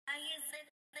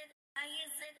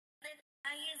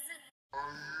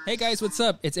Hey guys, what's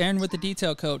up? It's Aaron with the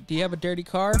Detail Code. Do you have a dirty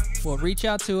car? Well, reach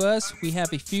out to us. We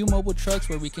have a few mobile trucks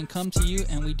where we can come to you,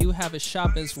 and we do have a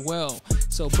shop as well.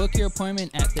 So book your appointment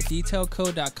at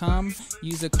thedetailcode.com.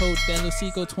 Use the code Lew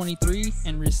Sico 23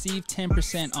 and receive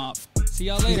 10% off. See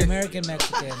y'all later. He's American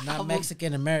Mexican, not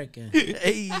Mexican American.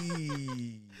 Hey.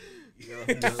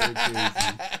 Don't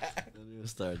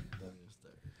start.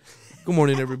 Good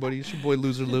morning, everybody. It's your boy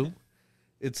Lewsr Lew.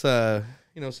 It's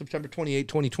September 28,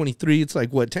 2023. It's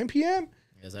like what, 10 p.m.?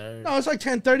 Yes, sir. No, it's like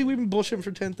 10:30. We've been bullshitting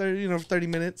for 10:30, for 30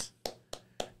 minutes.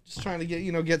 Just trying to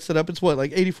get set up. It's what,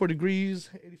 like 84 degrees,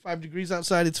 85 degrees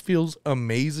outside. It feels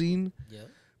amazing. Yeah.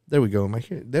 There we go.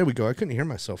 There we go. I couldn't hear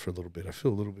myself for a little bit. I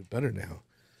feel a little bit better now.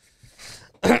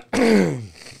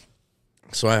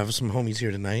 So I have some homies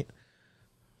here tonight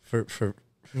for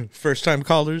first time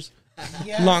callers.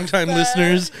 Yes, long-time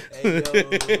listeners.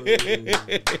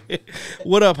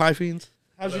 What up, hiifiends?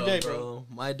 How's your day, bro?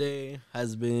 My day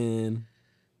has been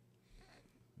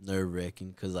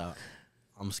nerve-wracking because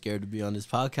I'm scared to be on this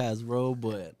podcast, bro.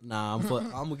 But nah, I'm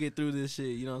gonna get through this shit.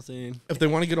 You know what I'm saying? If they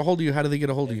want to get a hold of you, how do they get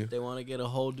a hold of you? If they want to get a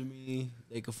hold of me,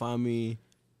 they can find me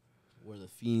where the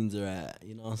fiends are at.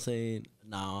 You know what I'm saying?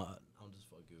 Nah, I'm just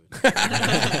fucking with it.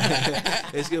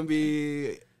 It's gonna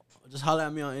be. Just holler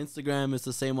at me on Instagram. It's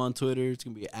the same on Twitter. It's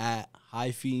going to be at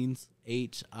hiifiendss,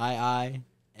 hiifiendss.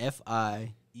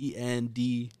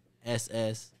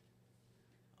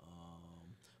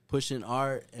 Pushing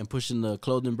art and pushing the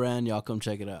clothing brand. Y'all come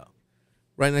check it out.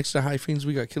 Right next to hiifiends,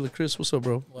 we got Killer Chris. What's up,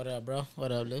 bro? What up, bro?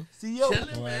 What up, Lou? See yo.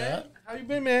 Chilling, man. How you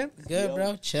been, man? Good,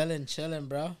 bro. Chilling,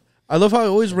 bro. I love how I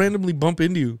always randomly bump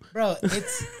into you. Bro,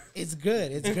 it's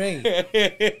good. It's great.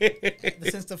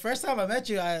 Since the first time I met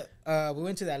you, we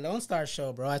went to that Lone Star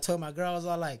show, bro. I told my girl, I was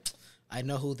all like, I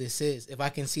know who this is. If I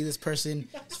can see this person's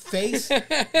face,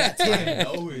 that's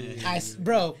him.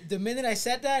 Bro, the minute I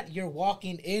said that, you're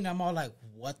walking in, I'm all like,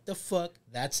 what the fuck?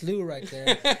 That's Lou right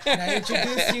there. And I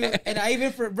introduced you,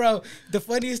 and bro, the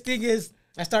funniest thing is,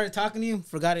 I started talking to you,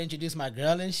 forgot to introduce my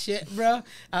girl and shit, bro.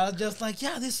 I was just like,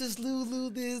 yeah, this is Lou,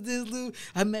 this Lou.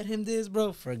 I met him this,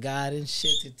 bro. Forgot and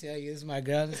shit to tell you this is my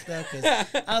girl and stuff. Cause I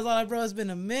was all like, bro, it's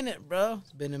been a minute, bro.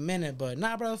 It's been a minute. But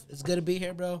nah, bro, it's good to be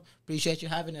here, bro. Appreciate you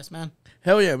having us, man.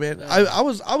 Hell yeah, man. I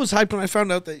was hyped when I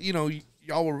found out that,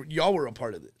 y'all were a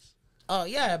part of this. Oh,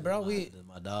 yeah, bro.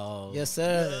 My dog. Yes,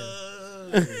 sir.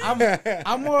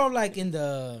 I'm more of like in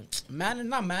the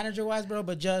not manager wise, bro,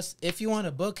 but just if you want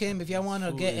to book him, if you want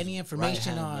to get any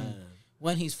information on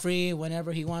when he's free,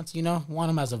 whenever he wants, want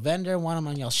him as a vendor, want him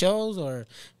on your shows, or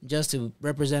just to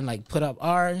represent, like put up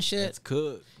art and shit. That's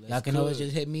cool. Y'all can always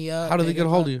just hit me up. How do they get a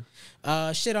hold of you?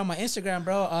 Shit on my Instagram,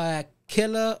 bro.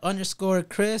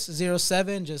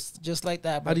 Killa_Chris07, just like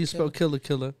that. Bro. How do you spell Killa?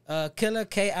 Killa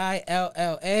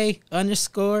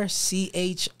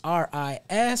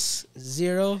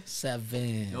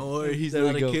KILLA_CHRIS07. Don't worry, he's There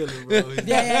not we a go. killer, bro.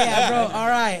 Yeah, bro. All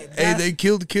right. Hey, they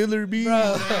killed Killer B.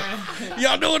 Bro.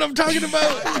 Y'all know what I'm talking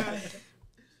about.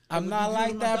 I'm not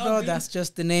like that, bro. That's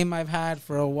just the name I've had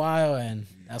for a while, and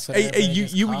that's what. Hey,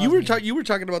 you were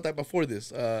talking about that before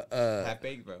this. Half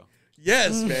baked, bro.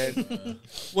 Yes, man.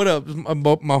 What up?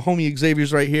 My homie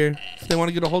Xavier's right here. If they want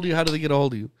to get a hold of you, how do they get a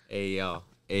hold of you? Hey, yo.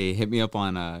 Hey, hit me up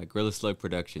on Gorilla Slug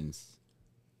Productions.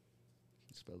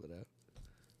 Spell it out.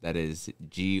 That is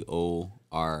Gorilla.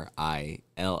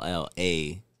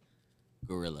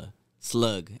 Gorilla.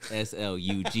 Slug.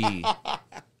 SLUG.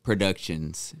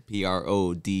 Productions.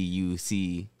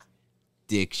 PRODUC.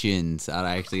 Dictions.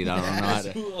 I actually don't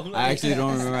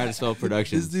remember how to spell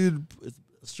productions. This dude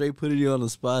straight putting you on the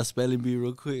spot, spelling bee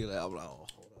real quick. Like, I'm like, oh, hold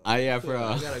on. Yeah, for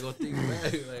I gotta go think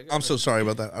back. Like, I'm so sorry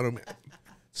about that.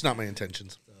 It's not my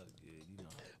intentions.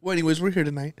 Well, anyways, we're here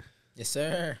tonight. Yes,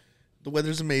 sir. The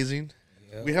weather's amazing.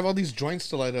 Yep. We have all these joints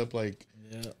to light up. Like,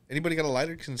 anybody got a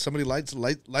lighter? Can somebody light?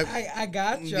 I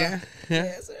got you. Yeah.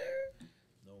 Yes, sir.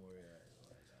 don't worry.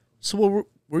 So, where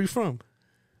are you from?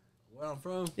 Where I'm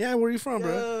from? Yeah, where are you from,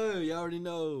 bro? Yo, y'all already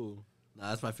know. Nah,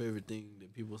 that's my favorite thing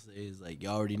that people say is like,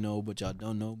 y'all already know, but y'all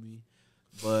don't know me.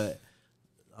 But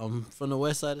I'm from the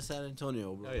west side of San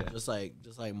Antonio, bro. Oh, yeah. Just like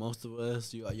most of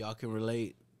us, y'all can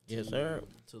relate. Yes, sir.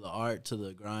 To the art, to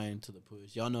the grind, to the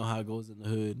push. Y'all know how it goes in the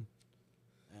hood.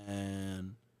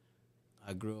 And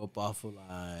I grew up off of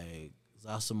like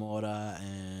Zasamora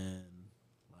and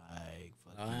like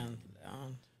fucking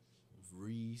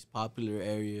Reese, popular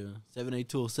area,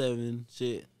 78207,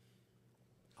 shit.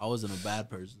 I wasn't a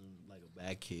bad person, like a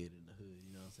bad kid in the hood,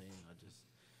 you know what I'm saying?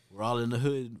 We're all in the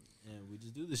hood and we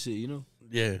just do this shit, you know?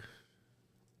 Yeah.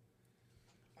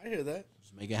 I hear that.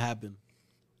 Just make it happen.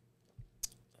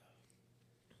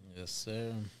 Yes,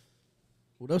 sir.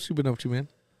 What else you been up to, man?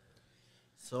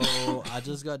 So I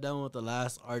just got done with the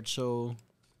last art show.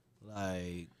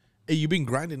 Like, Hey, you've been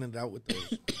grinding it out with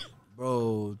those.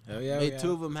 bro, Hell yeah, made yeah.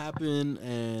 2 of them happen,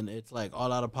 and it's like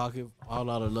all out of pocket, all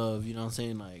out of love. You know what I'm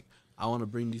saying? Like, I want to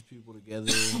bring these people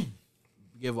together,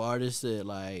 give artists that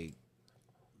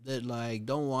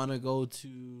don't want to go to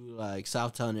like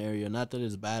Southtown area. Not that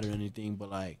it's bad or anything, but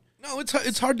like, No,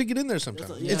 it's hard to get in there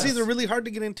sometimes. Yeah. It's either really hard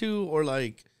to get into or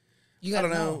like You I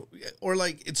gotta don't know, or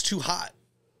like it's too hot.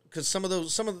 Because some of the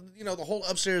the whole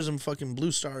upstairs in fucking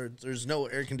Blue Star, there's no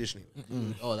air conditioning.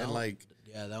 oh, that And one, like,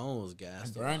 yeah, that one was gas.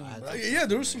 though. Burning, I had bro. to- yeah,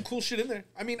 there was some cool shit in there.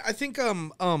 I mean, I think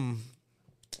man,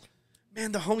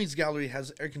 the Homies Gallery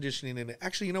has air conditioning in it.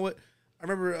 Actually, you know what? I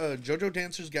remember JoJo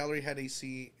Dancer's Gallery had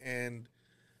AC, and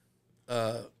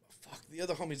the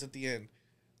other homies at the end.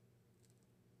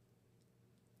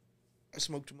 I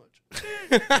smoked too much.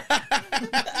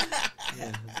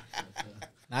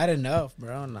 Not enough,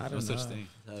 bro. Not No enough. such thing.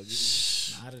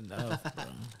 Not enough, bro.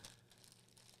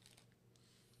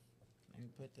 Let me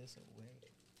put this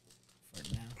away for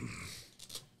now.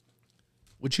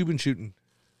 What you been shooting?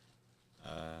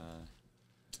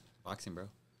 Boxing, bro.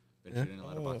 Been Yeah? shooting a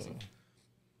lot of boxing.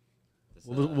 This,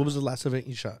 What was the last event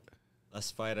you shot?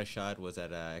 last fight I shot was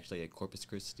at actually at Corpus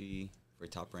Christi for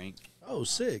Top Rank. Oh,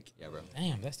 sick. Yeah, bro.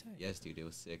 Damn, that's tight. Yes, dude, it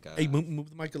was sick. Hey, move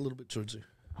the mic a little bit towards you.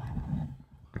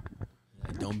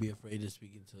 Like, don't be afraid to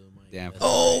speak into the mic. Damn. That's-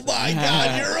 Oh my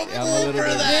God, you're a Yeah, I'm a fool little for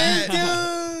bit- that,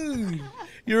 dude.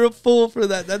 You're a fool for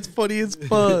that. That's funny as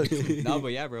fuck. No,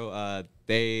 but yeah, bro.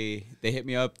 They hit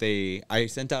me up. I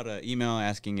sent out an email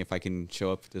asking if I can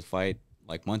show up to the fight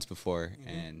like months before,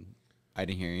 and I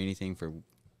didn't hear anything for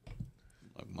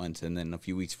like months. And then a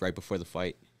few weeks right before the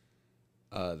fight,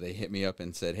 they hit me up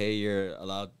and said, "Hey, you're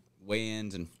allowed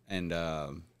weigh-ins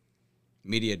and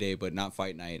media day, but not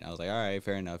fight night." I was like, "All right,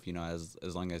 fair enough. You know, as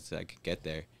long as I could get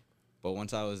there." But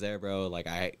once I was there, bro, like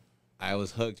I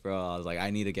was hooked, bro. I was like, I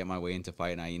need to get my way into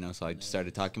fight night, you know. So I just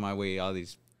started talking my way, all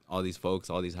these folks,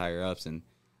 all these higher ups, and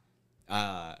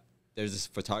there's this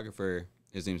photographer.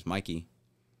 His name's Mikey,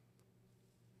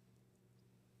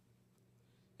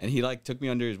 and he like took me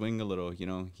under his wing a little, you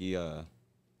know. He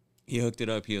hooked it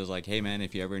up. He was like, "Hey man,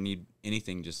 if you ever need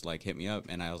anything, just like hit me up."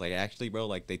 And I was like, "Actually, bro,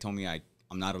 like they told me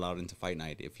I'm not allowed into fight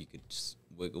night. If you could just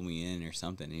wiggle me in or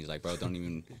something." And he's like, "Bro, don't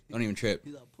even trip."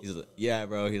 He's like, "Yeah,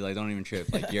 bro." He's like, "Don't even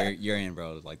trip. Like you're in,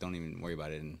 bro. Like don't even worry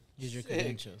about it." And Use your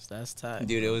credentials. That's tight.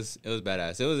 dude, it was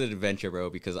badass. It was an adventure, bro,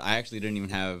 because I actually didn't even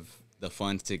have the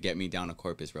funds to get me down to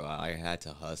Corpus, bro. I had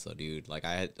to hustle, dude. Like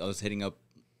I was hitting up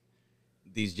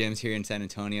these gyms here in San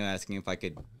Antonio asking if I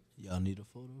could. Y'all need a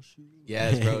photo shoot?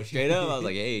 Yes, bro. Straight up, I was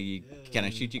like, "Hey, can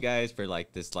I shoot you guys for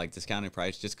like this like discounted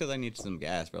price just because I need some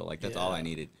gas, bro? Like that's all I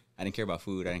needed. I didn't care about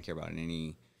food. I didn't care about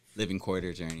any living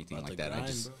quarters or anything About like the that. grind, I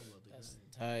just bro, about the That's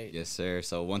grind. tight. yes, sir.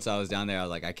 So once I was down there, I was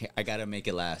like, I gotta make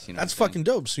it last. You know, That's what I'm fucking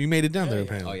dope. So you made it down there, saying?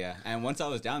 apparently. Oh yeah. And once I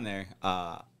was down there,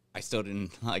 I still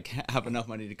didn't like have enough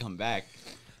money to come back.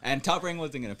 And Top Rank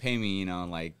wasn't gonna pay me. You know,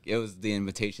 like it was the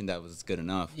invitation that was good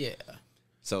enough. Yeah.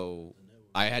 So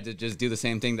I had to just do the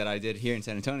same thing that I did here in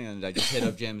San Antonio, and I just hit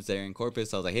up gyms there in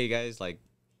Corpus. I was like, "Hey guys, like,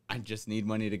 I just need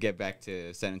money to get back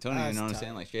to San Antonio." That's You know what I'm tight.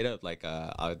 saying? Like straight up, like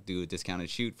I'll do a discounted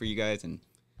shoot for you guys, and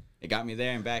it got me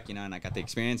there and back. You know, and I got the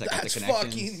experience. I got That's the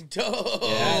connections. fucking dope.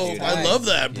 Yeah, dude, I love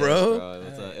that, Yes, bro.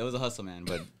 It was a hustle, man,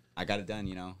 but I got it done.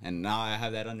 You know, and now I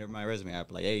have that under my resume. I'm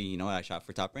like, hey, you know what? I shot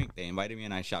for Top Rank. They invited me,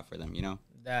 and I shot for them. You know.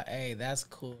 Hey, that's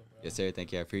cool, bro. Yes, sir.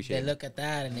 Thank you. I appreciate They it. look at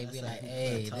that and they be like,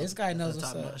 "Hey, this guy knows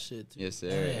what's up." Shit too. Yes, sir.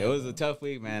 Yeah. It was a tough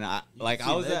week, man. I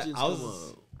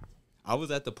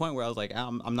was at the point where I was like,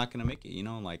 I'm not gonna make it. You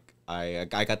know, like I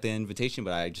got the invitation,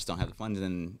 but I just don't have the funds.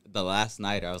 And the last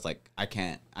night, I was like, I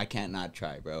can't not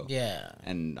try, bro. Yeah.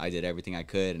 And I did everything I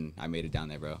could, and I made it down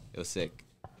there, bro. It was sick.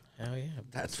 Hell yeah.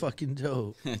 That's fucking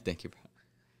dope. Thank you, bro.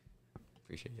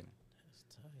 Appreciate it, man.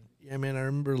 Yeah, man. I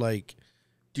remember, like,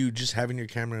 dude, just having your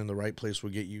camera in the right place will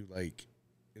get you, like,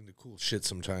 into cool shit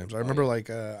sometimes. I remember, like,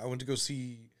 I went to go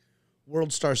see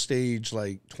World Star Stage,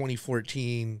 like,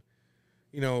 2014,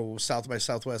 you know, South by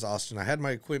Southwest Austin. I had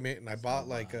my equipment, and I bought,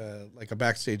 like a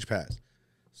backstage pass.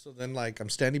 So then, like, I'm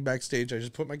standing backstage. I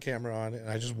just put my camera on, and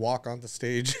I just walk on the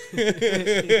stage.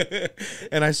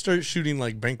 And I start shooting,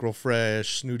 like, Bankroll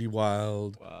Fresh, Snooty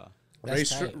Wild. Wow. Ray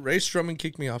That's tight. Strumman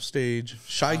kicked me off stage.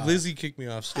 Shy Glizzy kicked me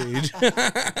off stage.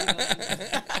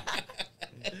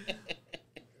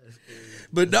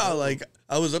 But no, like,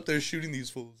 I was up there shooting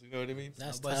these fools. You know what I mean?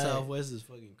 That's South by tight. Southwest is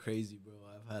fucking crazy, bro.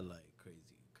 I've had like crazy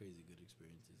good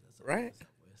experiences at South by Right?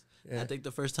 Southwest. Yeah. I think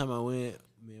the first time I went,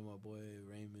 me and my boy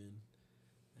Raymond,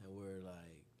 and we're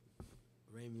like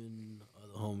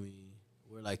other homie,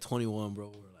 we're like 21, bro.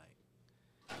 We're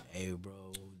like, hey,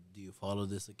 bro, do you you follow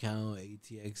this account,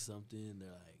 ATX something.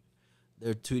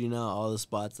 They're tweeting out all the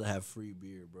spots that have free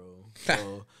beer, bro.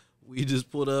 So we just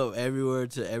pulled up everywhere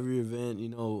to every event, you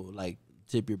know, like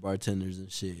tip your bartenders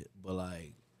and shit. But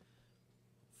like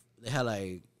they had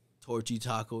like torchy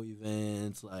taco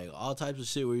events, like all types of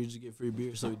shit where you just get free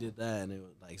beer. So we did that, and it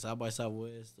was like South by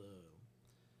Southwest.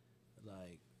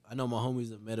 Like I know my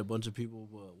homies have met a bunch of people,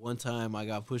 but one time I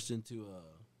got pushed into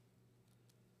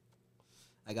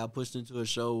a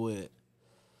show with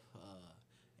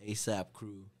ASAP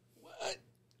Crew. What?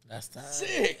 That's time.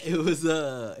 Sick. It was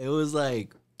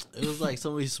like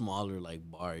somebody smaller, like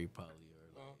Barry probably,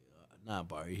 or like, not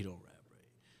Barry. He don't rap right.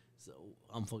 So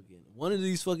I'm fucking one of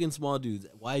these fucking small dudes,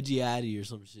 YG Addy or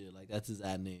some shit. Like that's his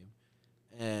ad name.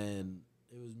 And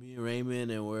it was me and Raymond,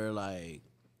 and we're like,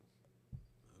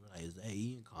 is that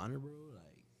Ian Connor, bro?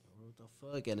 Like, what the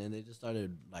fuck? And then they just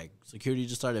started, like, security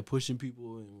just started pushing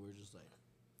people, and we're just like,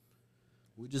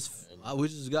 we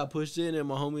just got pushed in, and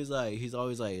my homie's like, he's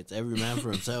always like, it's every man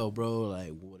for himself, bro. Like,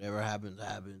 whatever happens,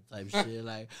 happens, type shit.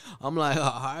 Like, I'm like,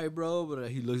 all right, bro. But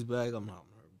he looks back, I'm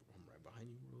right behind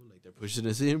you, bro. Like, they're pushing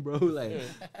us in, bro. Like,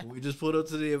 we just pulled up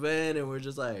to the event, and we're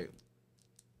just like,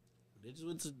 they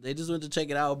just went to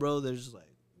check it out, bro. They're just like,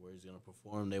 where he's gonna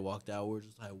perform. They walked out. We're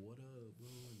just like, what up, bro?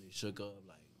 And they shook up,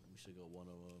 like, we shook up one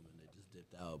of them, and they just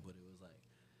dipped out. But it was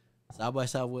like, South by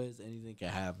Southwest, anything can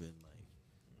happen. Like,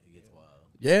 it gets wild.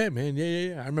 Yeah, man.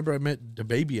 Yeah. I remember I met the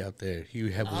baby out there. He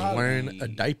was wearing a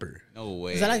diaper. No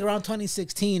way. Is that like around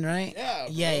 2016, right? Yeah,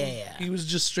 Yeah. He was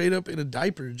just straight up in a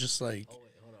diaper, just like,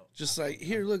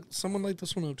 here, look, someone light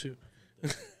this one up too.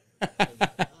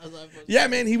 Yeah,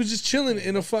 man, he was just chilling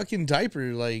in a fucking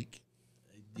diaper, like.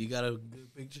 You got a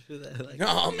good picture of that? Like,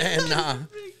 No, man, nah.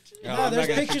 No, there's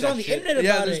pictures on the internet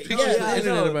Yeah, about there's it. pictures on the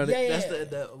internet about it. Yeah. That's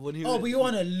that when he Oh, was, but you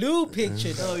want a Lew picture?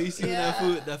 no, though. you see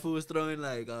that fool was throwing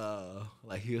like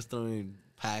he was throwing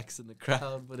packs in the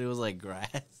crowd, but it was like grass.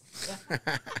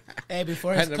 Hey,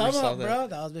 before I his never come saw up, that. bro.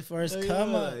 That was before his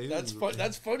come up.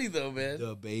 That's funny though, man.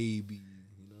 The baby,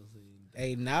 you know what I'm saying?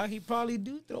 Hey, now he probably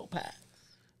do throw packs.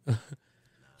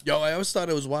 Yo, I always thought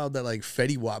it was wild that like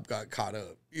Fetty Wap got caught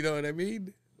up. You know what I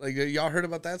mean? Like y'all heard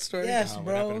about that story? Yes, What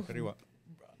bro. happened to Fetty Wap?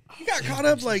 He got caught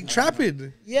up like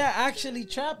trapping. Yeah, actually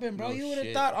trapping, bro. No You would have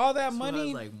shit. thought all that This fool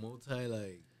money. has,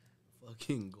 like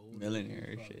fucking gold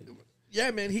Millionaire shit. Yeah,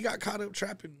 man, he got caught up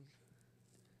trapping.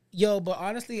 Yo, but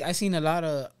honestly, I seen a lot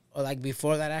of like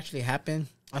before that actually happened.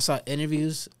 I saw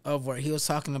interviews of where he was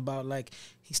talking about like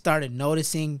he started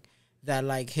noticing that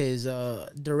like his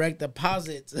direct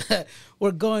deposits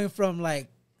were going from like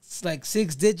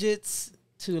 6 digits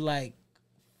to like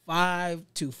 5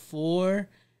 to 4,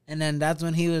 and then that's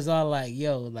when he was all like,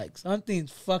 "Yo, like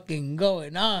something's fucking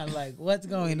going on. Like what's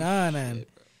going on?" And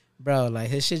bro, like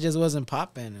his shit just wasn't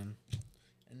popping,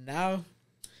 and now.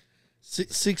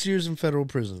 6 years in federal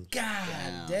prison. God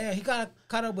damn, he got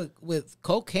caught up with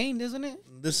cocaine, isn't it?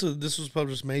 This was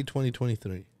published May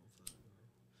 2023.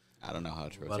 I don't know how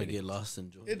true. about to get lost in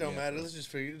Georgia. It don't matter. Let's just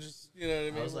figure. Just you know what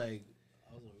I mean. I was like,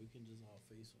 we can just all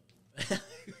face one.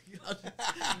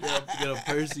 Get a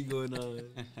Percy going on.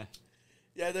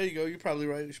 Yeah, there you go. You're probably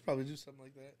right. You should probably do something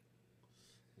like that.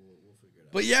 We'll figure it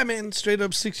out. But yeah, man, straight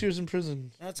up 6 years in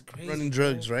prison, That's crazy. running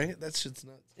drugs. Right? That shit's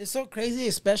nuts. It's so crazy,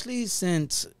 especially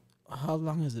since how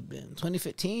long has it been?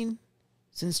 2015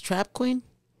 since Trap Queen.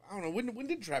 I don't know when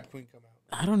did Trap Queen come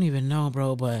out? I don't even know,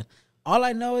 bro. But all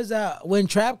I know is that when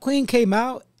Trap Queen came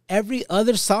out, every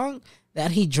other song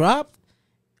that he dropped,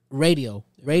 radio.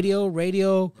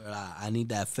 I need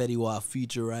that Fetty Wap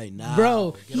feature right now.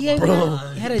 Bro, he had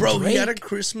a He had a Drake.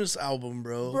 Christmas album,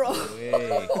 bro.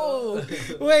 Oh,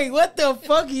 wait, what the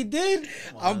fuck he did?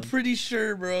 I'm pretty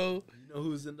sure, bro. You know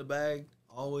who's in the bag?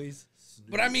 Always.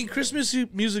 But I mean, Christmas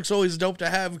music's always dope to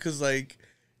have because, like,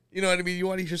 you know what I mean. You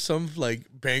want to hear some like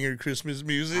banger Christmas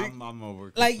music. I'm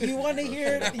over. Like you want to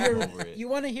hear over it.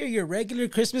 your regular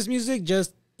Christmas music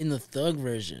just in the thug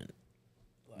version.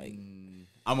 Like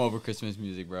I'm over Christmas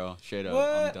music, bro. Straight up,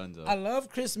 what? I'm done. I love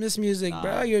Christmas music, Nah.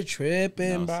 bro. You're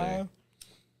tripping, No, bro. sir.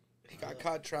 He got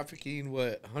caught trafficking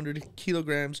 100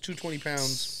 kilograms, 220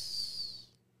 pounds.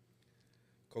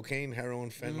 Cocaine, heroin,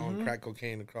 fentanyl, and crack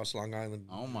cocaine across Long Island.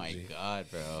 Oh my Jersey. god,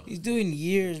 bro. He's doing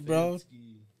years, bro. Did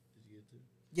you get to?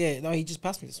 Yeah, no, he just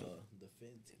passed me this one. The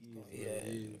Fenty. Yeah.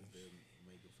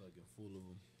 Make a fucking fool of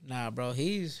him. Nah, bro,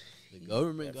 he's The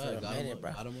government For a got minute, him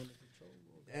bro. got him under control,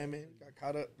 bro. Yeah, man, got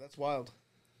caught up. That's wild.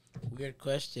 weird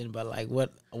question, but like,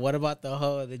 what about the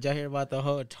whole? Did y'all hear about the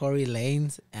whole Tory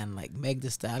Lanez and like Meg Thee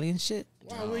Stallion shit,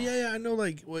 Wow. Well, yeah. I know.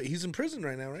 Like, he's in prison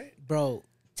right now, right? bro?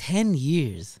 10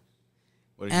 years.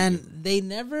 What did you And do? they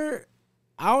never,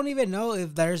 I don't even know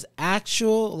if there's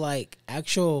actual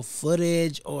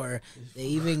footage or they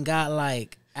even got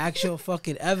like actual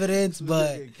fucking evidence,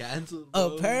 but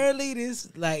apparently this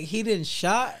like he didn't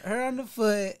shot her on the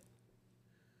foot,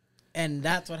 and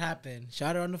that's what happened.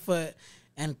 Shot her on the foot,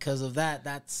 and because of that,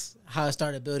 that's how I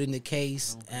started building the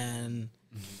case. And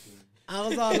I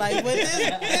was all like, "But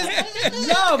this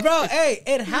no, bro. Hey,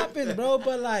 it happened, bro.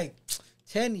 But like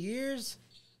 10 years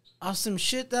of some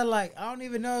shit that like I don't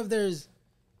even know if there's."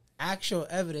 Actual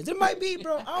evidence. It might be,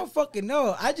 bro. I don't fucking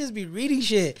know. I just be reading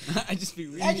shit. I just be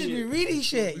reading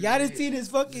shit. Y'all didn't see this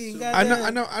fucking guy.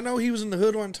 I know. He was in the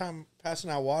hood one time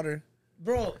passing out water,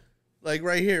 bro. Like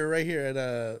right here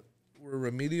at where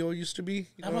Remedial used to be.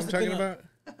 You know what I'm talking about?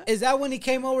 Is that when he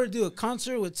came over to do a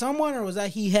concert with someone, or was that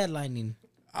he headlining?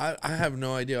 I have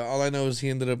no idea. All I know is he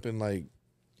ended up in like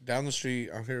down the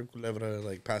street out here in Culebra,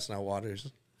 like passing out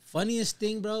waters. Funniest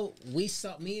thing, bro. Me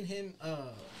and him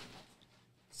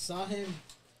saw him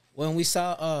when we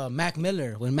saw Mac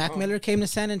Miller. When Mac Miller came to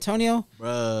San Antonio,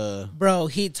 bro,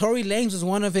 Tory Lanez was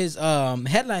one of his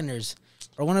headliners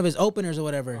or one of his openers or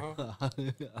whatever. I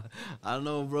don't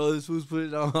know, bro. This fool's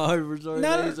putting on hard for Tory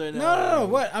Lanez right now. No.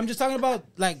 What? I'm just talking about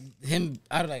like him.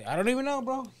 I don't even know,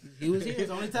 bro. He was here. It's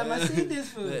the only time I seen this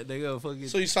fool. They go fucking.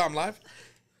 So you saw him live?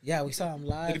 Yeah, we saw him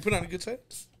live. Did he put on a good set?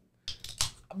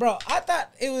 Bro, I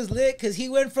thought it was lit because he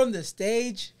went from the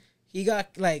stage. He got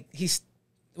like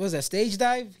was that stage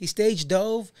dive? He stage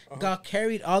dove, got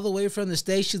carried all the way from the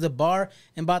stage to the bar,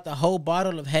 and bought the whole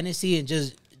bottle of Hennessy and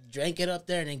just drank it up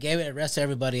there and then gave it the rest to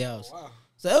everybody else. Oh, wow.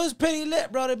 So it was pretty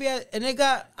lit, bro. And they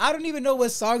got, I don't even know what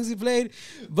songs he played,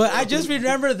 but I just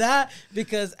remember that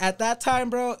because at that time,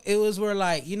 bro, it was where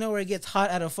like, you know where it gets hot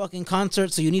at a fucking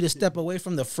concert, so you need to step away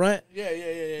from the front.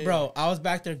 Yeah. Bro, I was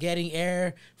back there getting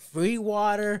air, free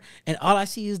water, and all I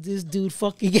see is this dude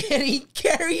fucking getting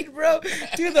carried, bro,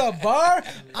 to the bar.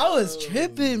 I was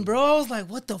tripping, bro. I was like,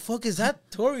 what the fuck is that?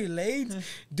 Tory Lanez?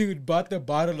 Dude bought the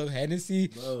bottle of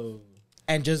Hennessy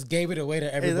and just gave it away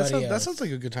to everybody else. That sounds like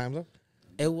a good time, though.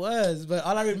 It was, but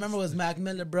all I remember was Mac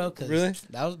Miller, bro. Really?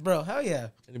 That was, bro, hell yeah.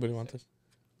 Anybody want this?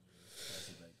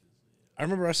 I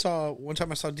remember one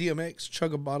time I saw DMX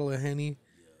chug a bottle of Henny,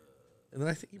 and then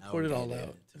I think he poured it all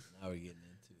out. Now we're getting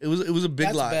into It was a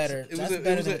big lot. That's better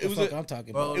than what the fuck I'm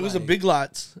talking about. It was a big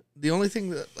lot. The only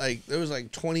thing that like there was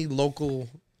like 20 local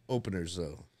openers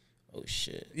though. Oh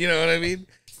shit. You know what I mean?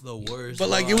 the worst. But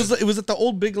like it was at the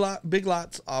old big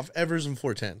lots off Evers and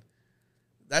 410.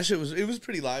 That shit was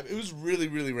pretty live. It was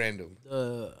really random.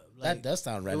 That does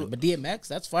sound random. But DMX,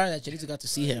 that's fire that you got to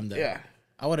see him though. Yeah.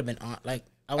 I would have been on like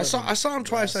I saw him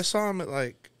twice. I saw him at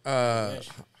like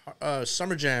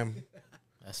Summer Jam.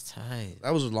 That's tight.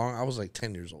 That was long. I was like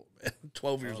 10 years old, man.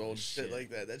 12 years old, shit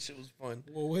like that. That shit was fun.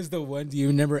 What was the one? Do you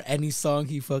remember any song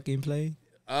he fucking played?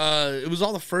 It was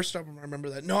all the first album. I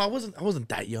remember that. No, I wasn't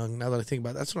that young. Now that I think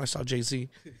about it, that's when I saw Jay-Z.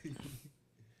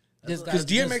 Because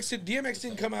DMX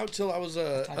didn't come out till I was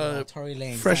Tory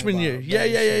Lanez, freshman year.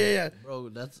 Yeah. Bro,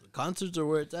 that's concerts are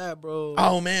where it's at, bro.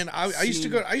 Oh man, I used to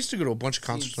go to a bunch of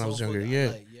concerts when I was younger.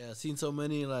 Yeah, seen so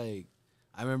many. Like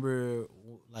I remember,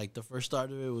 like the first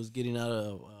start of it was getting out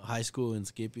of high school and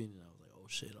skipping, and I was like, oh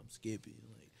shit, I'm skipping.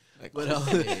 But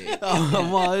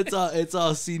it's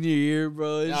all senior year,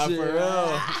 bro. Nah, shit, for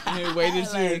real. Waited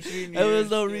to there was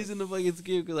no reason to fucking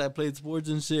skip because I played sports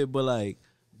and shit. But like,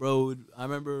 bro, I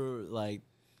remember like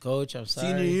coach, I'm sorry.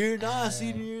 Senior year,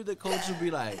 the coach would be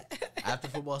like, after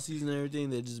football season and everything,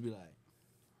 they'd just be like,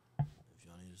 if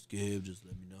y'all need to skip, just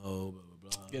let me know, blah, blah, blah.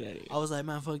 Get out of here. I was like,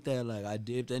 man, fuck that. Like, I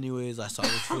dipped anyways. I saw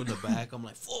this fool in the back. I'm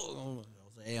like, fuck. I was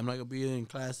like, hey, I'm not going to be in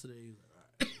class today. He's like,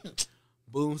 all right.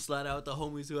 Boom, slide out with the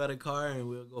homies who had a car, and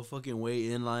we'll go fucking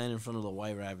wait in line in front of the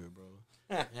White Rabbit, bro.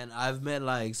 And I've met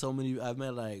like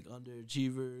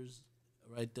underachievers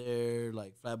right there,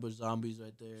 like Flatbush Zombies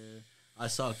right there. I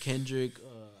saw Kendrick.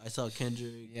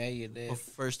 Yeah, you did.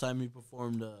 First time he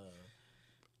performed.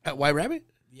 at White Rabbit.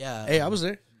 Yeah. Hey, I was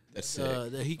there. That's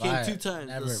sick. He came 2 times.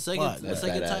 Never. The second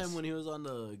badass. time when he was on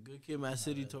the Good Kid, Mad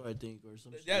City tour, I think, or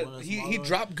some shit. Yeah, he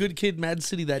dropped Good Kid, Mad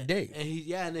City that day.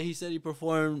 And then he said he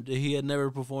performed. He had never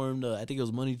performed. I think it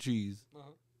was Money Trees.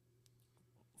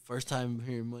 First time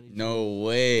hearing Money Trees. No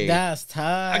way. That's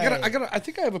tight. I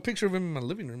think I have a picture of him in my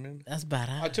living room, man. That's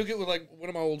badass. I took it with like one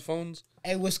of my old phones.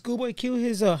 Hey, was Schoolboy Q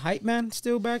his hype man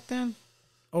still back then?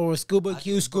 Or was Schoolboy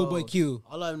Q?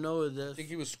 All I know is I that think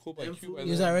he was cool by Q. He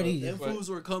was already. them fools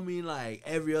were coming like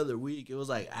every other week. It was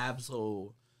like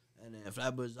Absol and then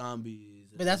Flatbush Zombies.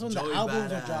 But that's when the Joey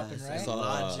albums were Badass dropping, and right? I saw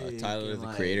Logic Tyler and, the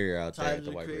like, Creator out there Tyler at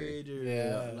the the White Rabbit. Creator.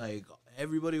 Yeah. Like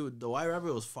everybody, the White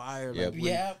Rabbit was fire. Yep. Like,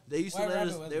 Yeah. They used to White let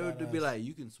Rabbit us. was They would badass. be like,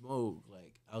 you can smoke.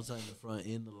 Like outside in the front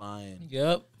in the line.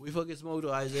 Yep. We fucking smoked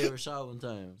with Xavier shot one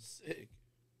time. Sick.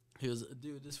 He was,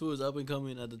 dude, this fool was up and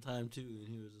coming at the time too, and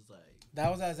he was just like,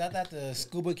 Is that at the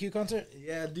Scuba Q concert?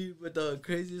 yeah, dude. But the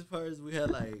craziest part is we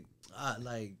had like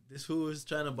this fool was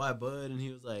trying to buy bud, and he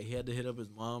was like, he had to hit up his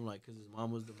mom, like, cause his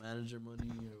mom was the manager money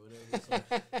or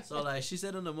whatever. So like, she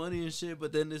sent him the money and shit,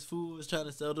 but then this fool was trying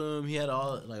to sell to him. He had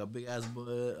all like a big ass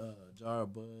bud, jar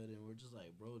of bud, and we're just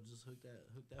like, bro, just hook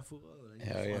that fool up.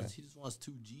 Like, he just wants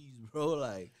 2 G's, bro.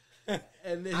 Like,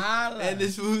 and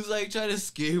this fool's like trying to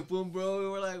skip him, bro.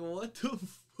 And we're like, what the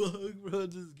fuck, bro?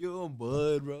 Just give him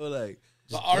bud, bro. Like.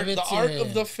 The art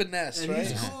of the finesse, And right?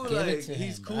 he's cool,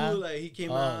 he's cool. bro. Like, he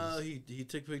came out, he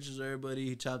took pictures of everybody,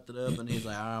 he chopped it up, and he's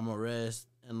like, all right, I'm gonna rest.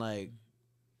 And like,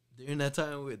 during that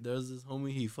time, there was this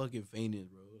homie, he fucking fainted,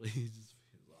 bro. Like, he was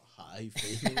all high, he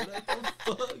fainted. What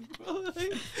the fuck, bro?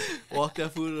 Like, walked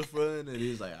that fool to the front, and he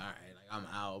was like, all right, like, I'm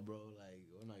out, bro. Like,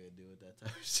 we're not gonna deal with that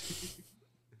type of shit.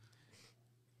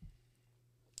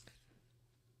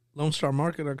 Lone Star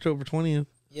Market, October 20th.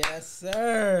 Yes,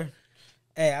 sir.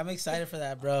 Hey, I'm excited for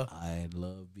that, bro. I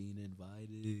love being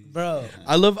invited. Bro.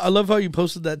 I love how you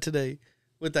posted that today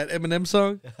with that Eminem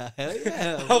song. Hell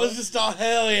yeah. I was just all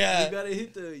hell yeah.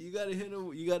 You gotta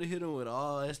hit him with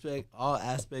all aspects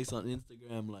on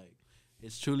Instagram. Like,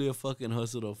 it's truly a fucking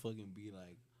hustle to fucking be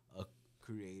like a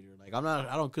creator. Like,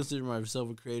 I don't consider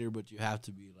myself a creator, but you have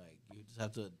to be. Like,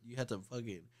 you have to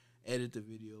fucking edit the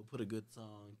video, put a good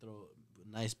song, throw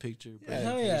a nice picture.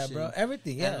 Hell yeah, bro.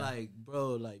 Everything, yeah. And like, bro,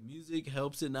 like, music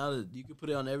helps it now that you can put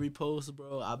it on every post,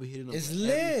 bro. I'll be hitting them It's with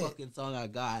lit. every fucking song I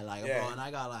got, like, bro. And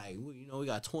I got like, we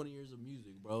got 20 years of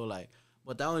music, bro. Like,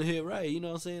 but that one hit right, you know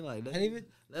what I'm saying? Like,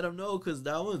 let them know, cause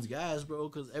that one's gas, bro.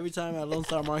 Cause every time at Lone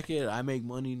Star Market, I make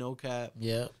money, no cap.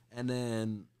 Yeah. And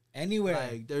then Anywhere.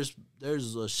 like, there's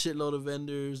a shitload of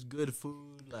vendors, good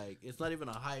food. Like, it's not even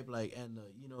a hype. Like, and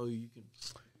you know, you can.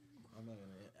 I'm not gonna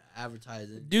advertise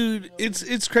it, Dude, you know?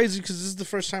 it's crazy because this is the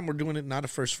first time we're doing it, not a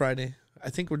first Friday. I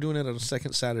think we're doing it on a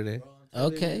second Saturday. Bro, I'm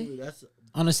telling Okay. you, that's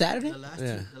On a Saturday? the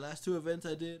last two events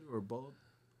I did were both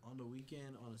on the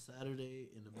weekend on a Saturday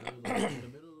in the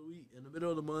middle of the week, in the middle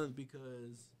of the month,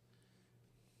 because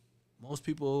most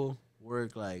people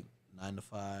work like 9 to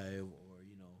 5 or,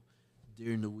 you know,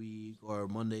 during the week or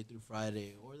Monday through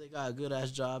Friday, or they got good ass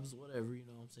jobs, whatever, you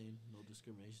know what I'm saying? No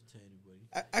discrimination to anybody.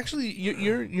 Actually,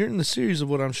 you're in the series of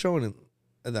what I'm showing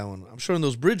at that one. I'm showing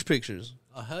those bridge pictures.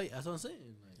 Oh, hell yeah, that's what I'm saying.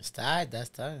 Like, It's tied. That's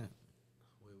tied.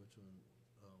 wait, which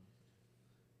one?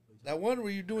 That one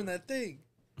where you're doing that thing.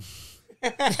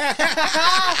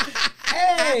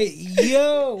 Hey,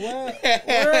 yo, what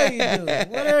are you doing?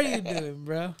 What are you doing,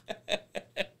 bro?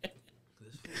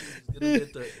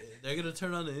 They're gonna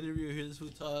turn on the interview, hear this fool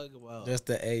talk about Just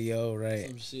the Ayo, right?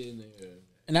 some shit in there.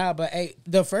 Nah, but hey,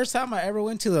 the first time I ever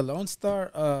went to the Lone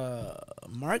Star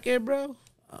Market, bro,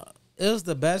 it was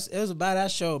the best. It was a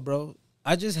badass show, bro.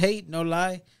 I just hate, no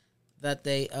lie, that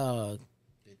they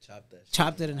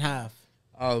chopped it in half,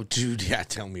 Oh, dude, yeah,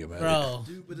 tell me about it. bro.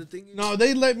 Dude, but the thing is, No,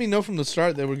 they let me know from the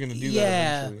start they were gonna do Yeah.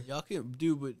 that. Eventually. y'all can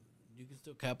do, but you can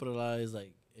still capitalize,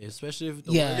 like, especially if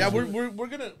the Yeah. Yeah, weather- we're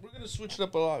gonna switch it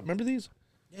up a lot. Remember these?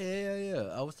 yeah.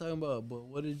 I was talking about, but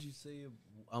what did you say?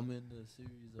 I'm in the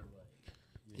series of like.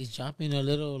 He's chopping a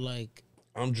little, like,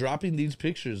 I'm dropping these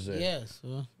pictures there. yes,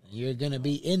 well, you're gonna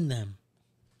be in them.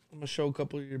 I'm gonna show a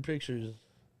couple of your pictures.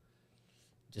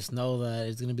 Just know that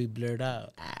it's gonna be blurred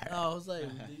out. No, I was like,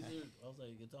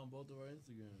 it's on both of our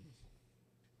Instagrams.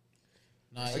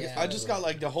 Nah, I just got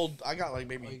like the whole. I got like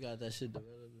Oh, you maybe. got that shit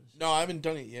developed. And shit. No, I haven't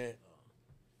done it yet.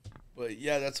 But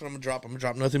yeah, that's what I'm gonna drop. I'm gonna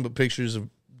drop nothing but pictures of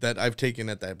that I've taken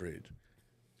at that bridge.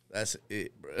 That's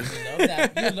it, bro.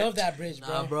 You love that bridge, bro.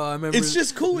 Nah, bro, I remember. It's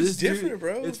just cool. It's this dude- different,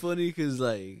 bro. It's funny because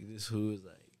like this who was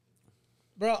like,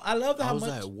 Bro, I love I how was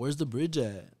much. like, "Where's the bridge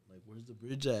at? Like, where's the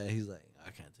bridge at?" He's like, "I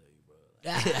can't tell you, bro."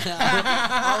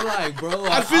 I'm like, bro,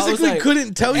 I physically was like,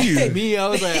 couldn't tell you.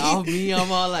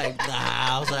 I'm all like, nah.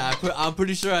 I was like, I'm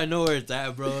pretty sure I know where it's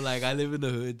at, bro. Like, I live in the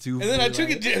hood too. And then I bro, took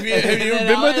like, it. Have you ever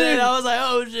been by there? I was like,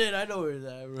 oh shit, I know where it's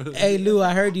at, bro. Hey Lou,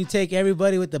 I heard you take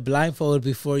everybody with the blindfold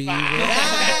before you.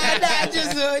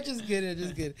 Just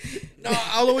kidding. No,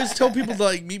 I'll always tell people to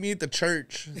like meet me at the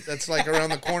church that's like around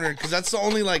the corner because that's the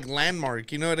only like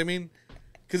landmark. You know what I mean?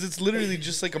 Because it's literally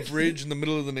just like a bridge in the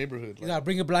middle of the neighborhood. You gotta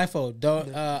bring a blindfold.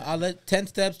 Don't. I'll let 10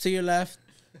 steps to your left.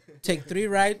 Take 3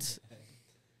 rights.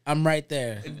 I'm right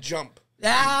there. And jump.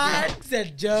 Ah,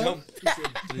 said jump.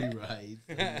 3 rights.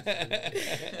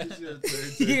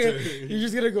 You're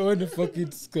just gonna go in the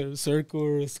fucking circle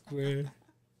or a square.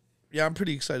 Yeah, I'm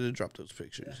pretty excited to drop those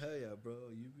pictures. Hell yeah, bro.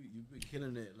 You've been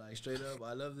killing it. Like, straight up,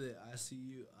 I love it. I see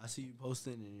you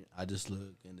posting, and I just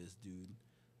look, and this dude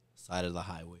side of the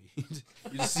highway.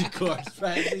 You just see cars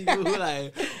passing you,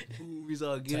 like movies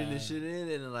all getting this shit in,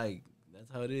 and like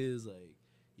that's how it is. Like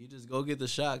you just go get the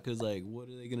shot, cause like what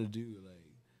are they gonna do? Like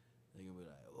they're gonna be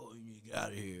like, oh, you need to get out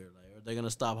of here. Like are they gonna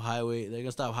stop highway? They're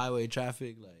gonna stop highway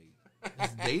traffic. Like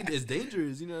it's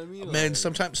dangerous. You know what I mean? Man,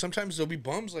 like, sometimes there'll be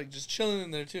bums like just chilling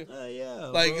in there too. Yeah.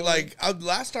 Like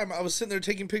last time I was sitting there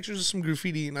taking pictures of some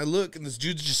graffiti, and I look, and this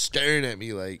dude's just staring at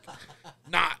me like,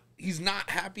 he's not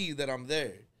happy that I'm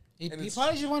there. He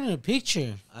probably just wanted a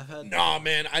picture. Nah,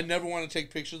 man, I never want to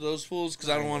take pictures of those fools because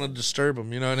I don't want to disturb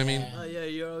them. You know what I mean? Yeah,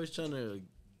 you're always trying to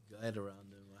guide around them.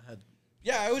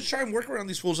 I always try and work around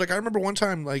these fools. Like I remember one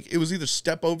time, like it was either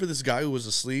step over this guy who was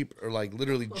asleep, or like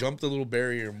literally jump the little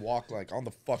barrier and walk like on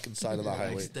the fucking side of the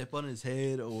highway. Like step on his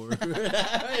head, or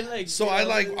like. So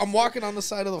I'm walking on the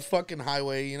side of the fucking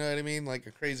highway. You know what I mean? Like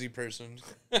a crazy person.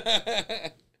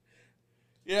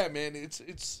 Yeah, man,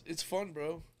 it's fun,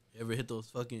 bro. You ever hit those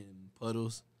fucking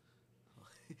puddles?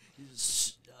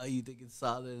 You think it's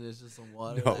solid and it's just some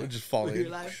water? No, like, it just falling. You're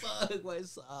like, fuck my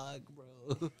sock,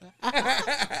 bro.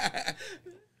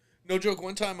 No joke.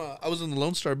 One time I was in the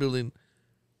Lone Star building,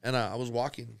 and I was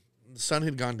walking. The sun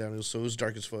had gone down, so it was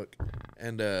dark as fuck.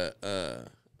 And I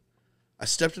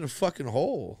stepped in a fucking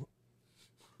hole.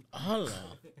 Hold on.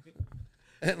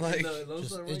 And like,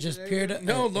 It just peered up.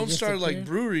 no, Lone Star like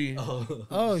brewery.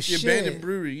 Oh The shit. abandoned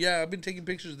brewery. Yeah, I've been taking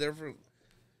pictures there for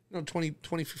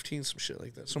 2015, some shit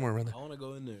like that, somewhere around there. I want to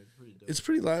go in there. It's pretty dope. It's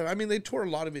pretty live. I mean, they tore a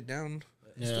lot of it down.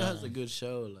 It still has a good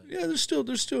show. Like, Yeah, there's still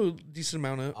a decent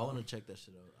amount of. I want to check that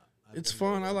shit out. It's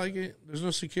fun. I like it. There's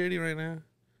no security right now.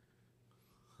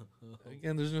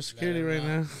 Again, there's no security right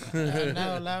now.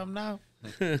 Let him know.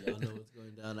 Y'all know what's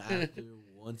going down after.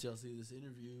 Once y'all see this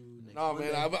interview. Next No,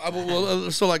 Monday.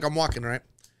 man. So like I'm walking, right,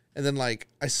 and then like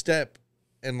I step,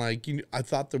 and like I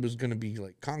thought there was gonna be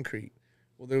like concrete.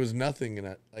 Well, there was nothing,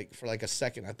 and like for like a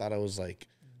second I thought I was like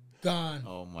Gone.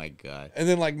 Oh my god. and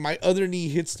then like my other knee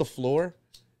hits the floor,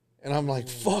 and I'm like,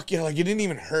 fuck yeah, like it didn't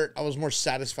even hurt. I was more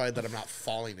satisfied that I'm not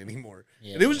falling anymore.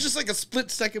 Yeah. And it was just like a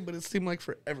split second, but it seemed like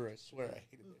forever. I swear, I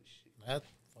hated That's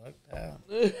fucked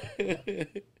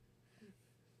up.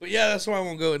 But yeah, that's why I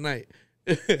won't go at night.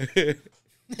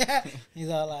 He's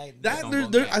all like,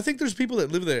 I think there's people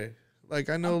that live there. Like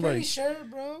I know, I'm pretty like sure,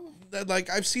 bro. that. Like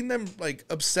I've seen them like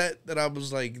upset that I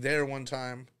was like there one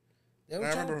time. They were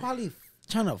I trying to remember- probably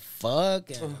trying to fuck.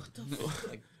 And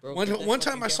Like, bro, One put that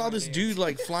time I fucking saw camera this there. dude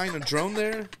like flying a drone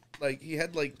there. Like he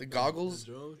had like the goggles.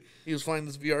 Drone He was flying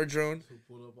this VR drone.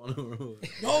 pulled up on the road.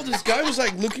 No, this guy was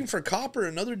like looking for copper.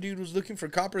 Another dude was looking for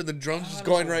copper. The drone's just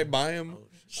going right by him.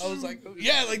 I was like, oh,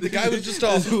 yeah, like the guy was just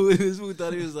all. This fool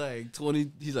thought he was like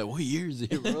 20. He's like, what year is it,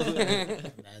 bro?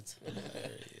 that's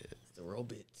hilarious. The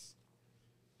robots.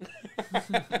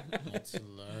 That's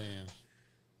hilarious.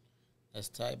 That's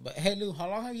tight. But hey, Lou, how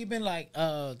long have you been like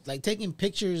taking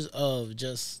pictures of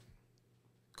just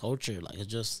culture, like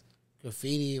just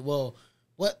graffiti? Well,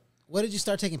 what did you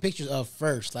start taking pictures of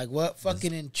first? Like, what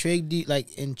fucking intrigued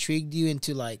you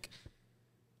into like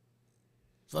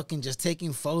fucking just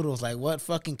taking photos? Like, what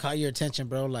fucking caught your attention,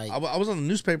 bro? Like, I was on the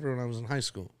newspaper when I was in high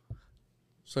school.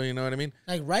 So you know what I mean?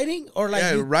 like writing or like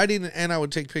Yeah, you- writing, and I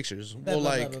would take pictures. blah, Well, blah,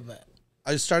 like blah, blah, blah.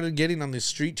 I started getting on this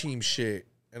street team shit,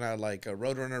 and I like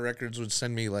Roadrunner Records would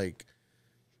send me like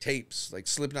tapes, like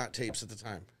Slipknot tapes at the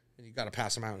time, and you got to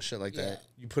pass them out and shit like Yeah. that.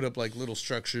 You put up like little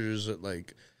structures at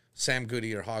like Sam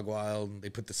Goody or Hog Wild, and they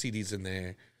put the CDs in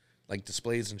there, like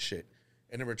displays and shit.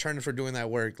 And in return for doing that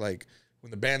work, like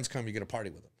when the bands come, you get a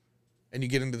party with them, and you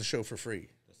get into the show for free.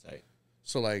 That's right.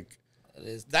 So like It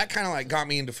is- that kind of like got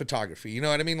me into photography. You know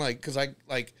what I mean? Like, cause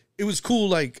it was cool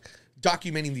like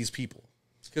documenting these people.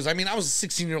 Cause I mean I was a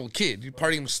 16-year-old kid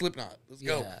partying with Slipknot. Let's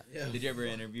go. Yeah. Did you ever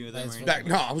interview them? That's or anything? Back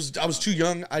no, I was too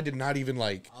young. I did not even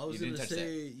like. I was You didn't gonna touch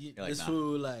say that. You're like, this nah.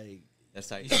 fool like. That's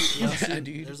tight. Y'all Yeah, seen-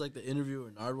 dude. There's like the interview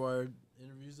where Nardwar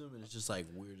interviews him, and it's just like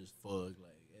weird as fuck.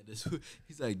 Like, and this,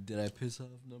 he's like, "Did I piss off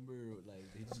number?" Like,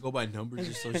 he just go by numbers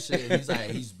or some shit. And he's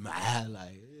like, he's mad.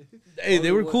 Like, Hey,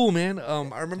 they were What- cool, man.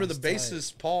 I remember the That's tight.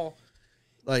 bassist Paul.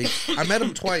 Like I met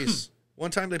him twice.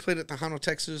 One time they played at Tejano,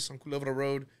 Texas, on Culebra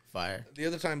Road. Fire. The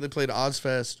other time they played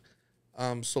Ozfest.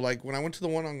 So like when I went to the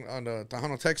one on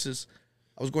Tejano, Texas,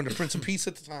 I was going to Prince of Peace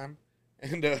at the time,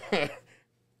 and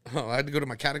I had to go to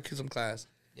my catechism class.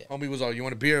 Yeah. Homie was all, "You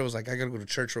want a beer?" I was like, "I gotta go to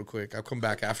church real quick. I'll come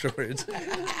back afterwards."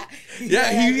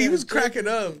 Yeah, he was cracking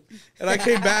up, and I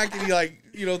came back and he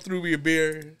like threw me a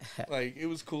beer. Like it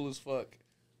was cool as fuck.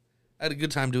 I had a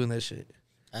good time doing that shit.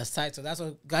 That's tight. So that's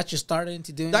what got you started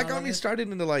into doing That all got of me this? started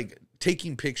into like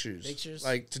taking pictures, Pictures?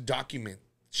 like to document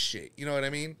shit. You know what I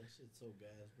mean? that shit's so gas,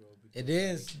 bro. It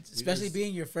is, especially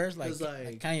being your first, like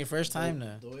kind of your first time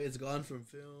now. The way it's gone from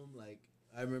film, like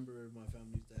I remember my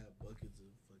family used to have buckets of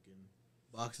fucking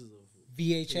boxes of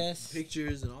VHS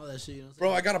pictures and all that shit. You know what I'm Bro,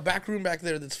 saying? I got a back room back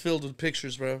there that's filled with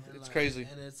pictures, bro. And It's like, crazy.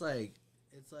 And it's like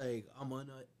I'm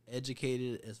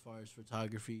uneducated as far as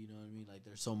photography. You know what I mean? Like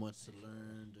there's so much to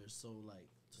learn. There's so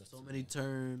many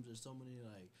terms. There's so many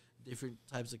like different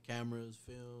types of cameras,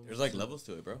 films. There's like levels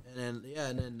to it, bro. And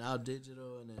then now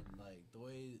digital, and then like the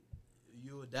way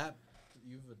you've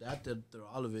adapted through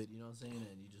all of it. You know what I'm saying?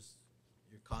 And you're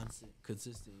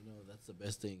consistent. You know, that's the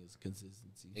best thing is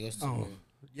consistency. Oh,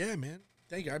 yeah, man.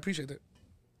 Thank you. I appreciate that.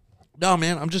 No,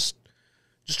 man, I'm just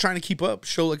trying to keep up,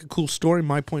 show like a cool story,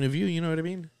 my point of view. You know what I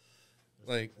mean?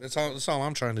 Like that's all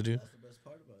I'm trying to do. That's the best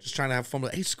part about it. Just trying to have fun.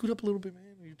 Like, hey, scoot up a little bit, man.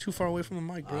 You're too far away from the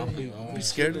mic, bro. Don't be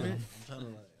scared of it. I'm trying to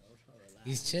relax.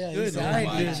 He's chill. Good, He's man. alright,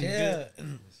 Fine. dude. Chill.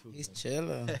 He's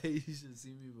chilling. You should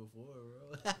see me before,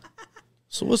 bro.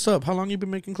 So what's up? How long you been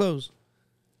making clothes?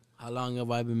 How long have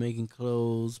I been making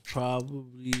clothes?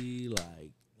 Probably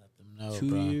like 2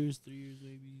 years, 3 years,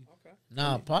 maybe. Okay.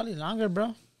 No, probably longer,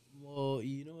 bro. Well,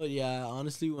 you know what? Yeah,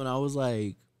 honestly, when I was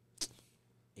like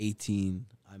 18,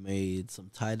 I made some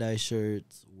tie-dye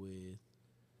shirts with,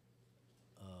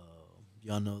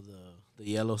 y'all know the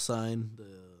yellow sign,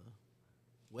 the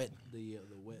wet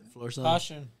floor sign.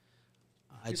 Caution.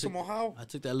 I took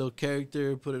that little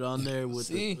character, put it on there with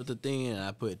the thing, and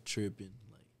I put tripping.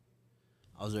 Like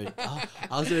I was ready. I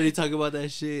was ready to talk about that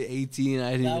shit. 18,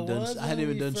 I hadn't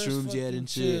even done shrooms yet and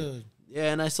shit.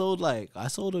 Yeah, and I sold a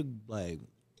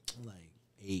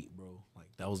 8, bro. Like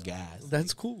that was gas.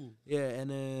 That's cool. Yeah, and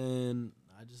then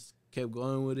I just kept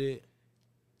going with it.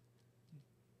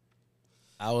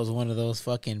 I was one of those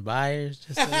fucking buyers.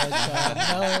 Just to let y'all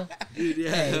know. Dude,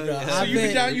 yeah. Hey, bro, So I've you've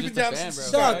been down. You're You've been just a down fan, since bro. the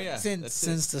start. Oh, yeah.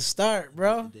 since the start,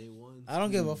 bro. Day one. I don't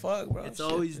give a fuck, bro. It's Shit.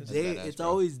 always That's day. badass, It's bro.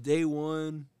 always day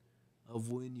one of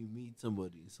when you meet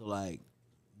somebody. So like,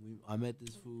 I met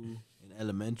this fool in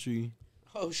elementary,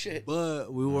 Oh shit.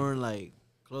 but we weren't like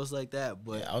close like that.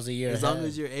 But Yeah, I was a year as long ahead.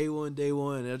 as you're A1 day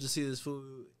one, I'll just see this fool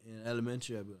in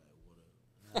elementary. I'll be like,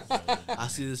 what up? I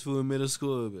see this fool in middle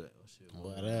school. I'll be like, oh shit,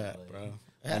 What up, Like, bro?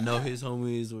 I know his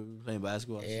homies were playing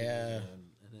basketball. Yeah. Shit,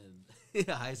 and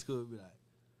then high school would be like,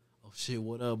 oh shit,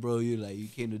 what up, bro? You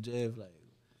came to Jeff, like,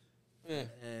 Yeah.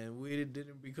 and we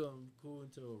didn't become cool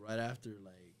until right after we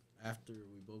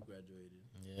both graduated.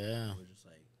 Yeah. We're just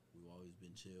like, we've always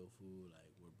been chill, fool. Like,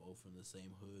 we're both from the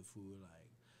same hood, fool. Like,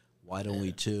 why don't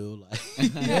we chill? Like,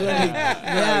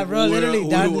 Yeah, bro. Literally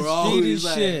down the street and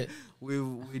shit.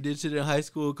 We did shit in high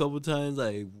school a couple times,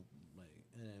 and we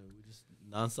just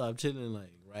nonstop chilling, like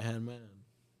right hand man.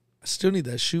 I still need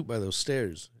that shoot by those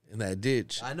stairs in that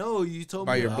ditch. I know you told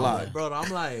By me your I was block. like, bro. I'm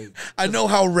like, I know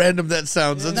how random that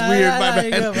sounds. That's weird. My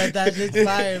bad. But that shit's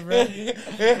fire, bro. he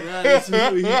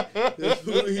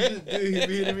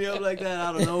be hitting me up like that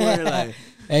out of nowhere, like.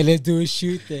 Hey, let's do a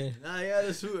shoot there. Nah, yeah,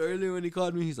 this fool earlier when he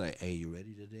called me, he's like, "Hey, you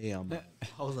ready today?" I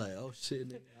was like, "Oh shit,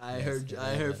 nigga. I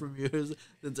heard from you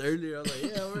since earlier." I was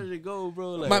like, "Yeah, I'm ready to go,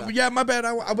 bro." Like, My bad.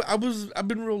 I've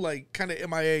been real like kind of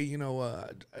MIA. You know, I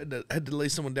had to lay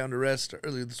someone down to rest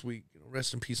earlier this week. You know,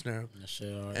 rest in peace now.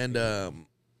 And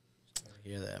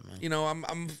hear that, man. you know,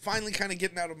 I'm finally kind of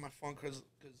getting out of my funk because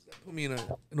that put me in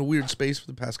a weird space for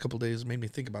the past couple of days. It made me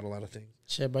think about a lot of things.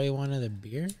 Shit, bro, you want another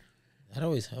beer? That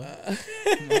always helps.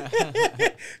 Yeah,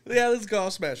 let's go.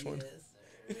 I'll smash one.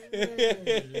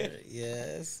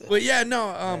 Yes. But yeah, no.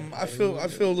 I feel a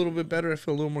little bit better. I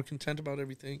feel a little more content about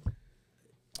everything.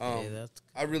 Hey, that's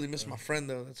I really miss my friend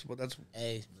though. That's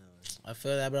hey. I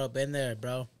feel that, bro. Been there,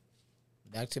 bro.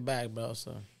 Back to back, bro.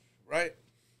 So right.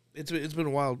 It's been a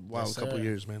wild Yes, couple sir.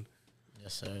 years, man.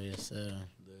 yes, sir. Yes, sir.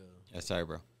 Yeah, sorry,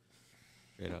 bro.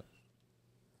 Straight up.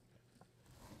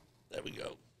 There we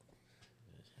go.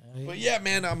 But yeah,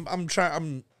 man, I'm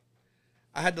trying.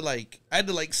 I had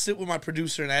to sit with my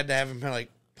producer and I had to have him like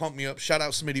pump me up. Shout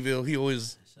out Smittyville. He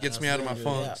always gets me out of my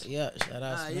funk. Yeah. Shout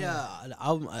out. Snoop.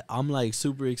 yeah. I'm like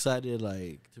super excited,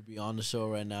 like to be on the show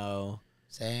right now.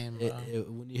 Same, bro.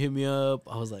 When you hit me up,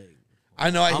 I was like, I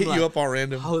know I I'm hit like- you up all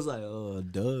random. I was like, oh,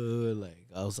 duh. Like,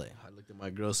 I was like, I looked at my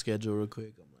girl's schedule real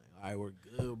quick. I'm like, all right, we're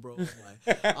good, bro.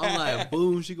 I'm like,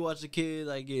 boom, she can watch the kids.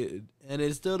 I get, and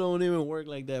it still don't even work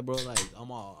like that, bro. Like,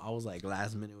 I was like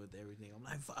last minute with everything. I'm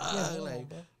like, fuck. Like,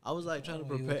 I was like trying to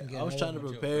prepare. I was trying to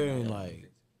prepare and like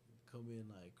come in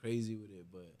like crazy with it.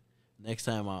 But next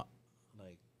time I don't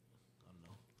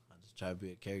know. I just try to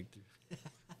be a character.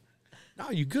 No,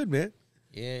 you good, man.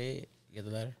 Yeah. You get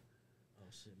the letter? Oh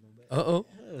shit, my bad. Uh-oh.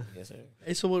 Yes, sir.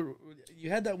 Hey, so what you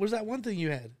had that? What's that one thing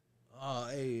you had? Oh,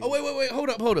 hey. Oh wait. Hold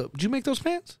up. Did you make those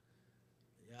pants?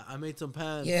 Yeah, I made some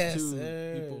pants Yes, too,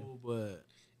 sir. people, but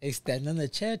Extend on the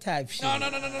chair type shit. No.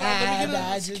 Let me get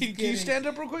nah, a, just can you kidding. stand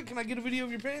up real quick? Can I get a video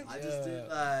of your pants? I just did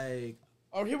like.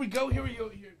 Oh, here we go. Here. Grab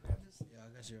this. Yeah,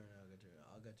 I got you.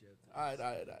 I got you. All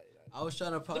right. I was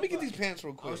trying to pop. Let me get out- these pants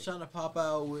real I quick. was trying to pop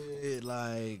out with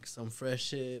like some fresh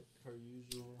shit per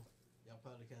usual. Y'all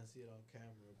probably can't see it on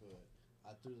camera, but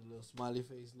I threw the little smiley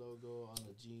face logo on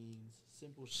the jeans.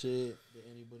 Simple shit that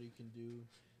anybody can do.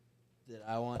 That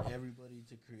I want everybody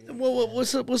to create.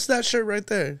 What's that shirt right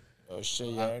there? Oh shit,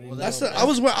 you already Well, know. That's I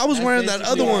was wearing that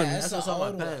other Yeah, one. that's That's what's the on my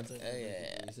old one. pants.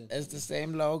 Yeah, it's the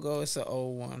same logo. It's an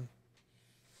old one.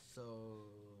 So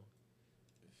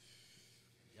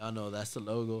y'all know that's the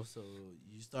logo. So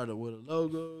you started with a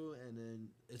logo, and then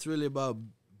it's really about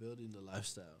building the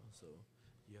lifestyle. So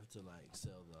you have to like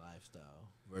sell the lifestyle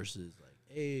versus like,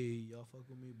 hey, y'all fuck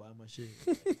with me, buy my shit.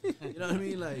 You know what I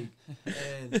mean? Like,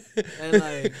 and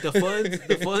like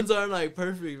the funds aren't like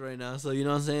perfect right now. So you know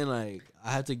what I'm saying? Like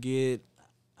I have to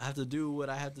do what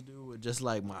I have to do with just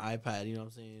like my iPad. You know what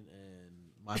I'm saying? And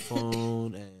my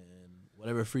phone and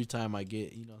whatever free time I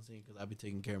get. You know what I'm saying? Because I be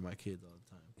taking care of my kids all the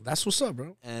time. That's what's up,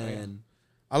 bro. And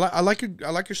I like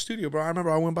your studio, bro. I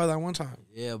remember I went by that one time.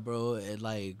 yeah, bro, it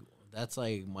like that's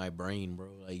like my brain, bro.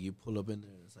 Like you pull up in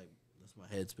there, it's like that's my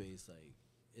headspace. Like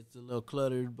it's a little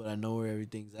cluttered, but I know where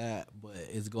everything's at. But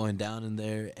it's going down in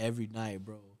there every night,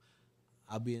 bro.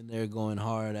 I'll be in there going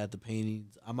hard at the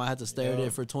paintings. I might have to stare at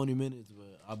it for 20 minutes,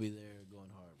 but I'll be there going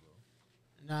hard,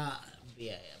 bro. Nah,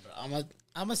 yeah, bro.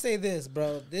 I'm gonna say this,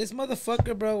 bro. This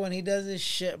motherfucker, bro, when he does his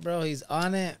shit, bro, he's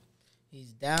on it.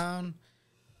 He's down.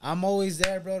 I'm always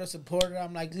there, bro, to support her.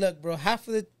 I'm like, look, bro, I'm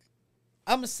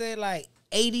gonna say like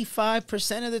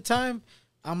 85% of the time,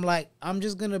 I'm like, I'm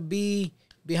just gonna be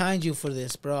behind you for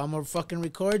this, bro. I'm gonna fucking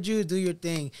record you, do your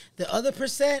thing. The other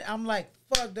percent, I'm like,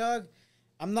 fuck, dog.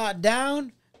 I'm not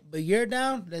down, but you're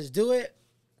down. Let's do it.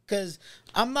 Cause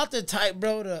I'm not the type,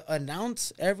 bro, to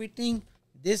announce everything.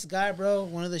 This guy, bro,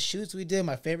 one of the shoots we did,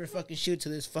 my favorite fucking shoot to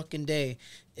this fucking day,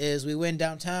 is we went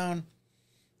downtown.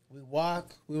 We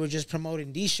walk. We were just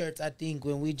promoting these shirts, I think,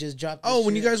 when we just dropped. Oh,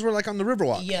 when you guys were like on the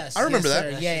Riverwalk. Yes, I remember yes,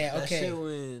 that. sir. Yeah, That okay. shit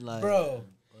went like Bro.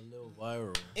 a little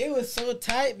viral. It was so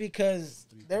tight because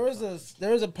there was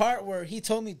a part where he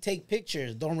told me take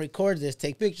pictures. Don't record this.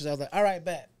 Take pictures. I was like, all right,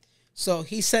 bet. So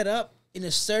he set up in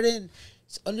a certain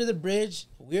under the bridge,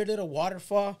 weird little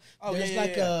waterfall. Oh, There's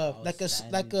yeah.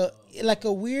 like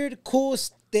a weird cool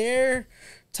stair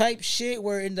type shit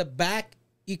where in the back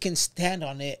you can stand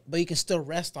on it, but you can still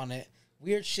rest on it.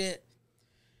 Weird shit.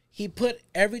 He put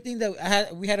everything that I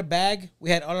had. We had a bag. We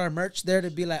had all our merch there to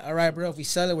be like, all right, bro, if we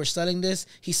sell it, we're selling this.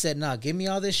 He said, nah, give me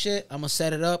all this shit. I'm going to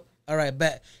set it up. All right,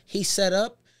 bet. He set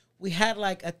up. We had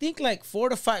like, I think like 4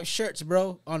 to 5 shirts,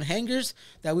 bro, on hangers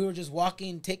that we were just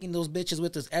walking, taking those bitches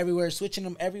with us everywhere, switching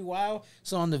them every while.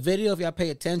 So on the video, if y'all pay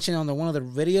attention on one of the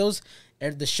videos,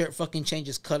 the shirt fucking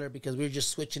changes color because we were just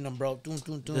switching them, bro. Doom,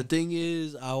 doom, doom. The thing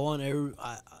is, I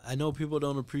know people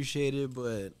don't appreciate it,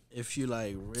 but if you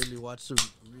like really watch the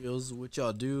reels, what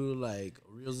y'all do, like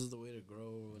reels is the way to grow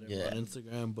or whatever on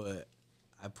Instagram. But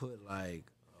I put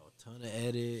like a ton of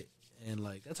edit and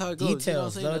like that's how it goes.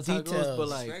 Details, you know what I'm saying? That's how it goes. But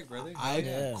details. like Right, brother. I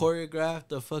Yeah. choreograph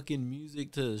the fucking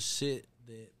music to shit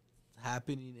that's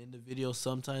happening in the video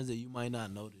sometimes that you might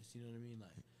not notice. You know what I mean?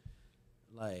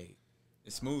 Like.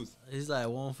 It's smooth. He's like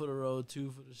 1 for the road, 2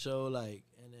 for the show, like,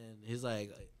 and then he's like,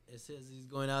 it says he's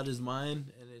going out his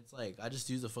mind, and it's like I just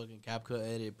use a fucking CapCut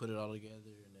edit, put it all together,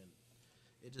 and then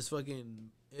it just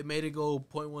fucking it made it go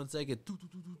 0.1 second,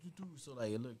 so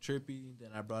like it looked trippy.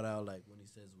 Then I brought out like when he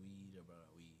says weed, I brought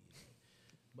out weed,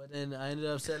 but then I ended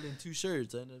up selling 2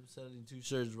 shirts. I ended up selling 2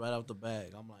 shirts right off the bag.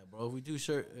 I'm like, bro, if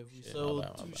we sold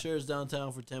two shirts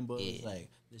downtown for $10, like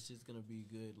this shit's gonna be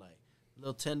good, like.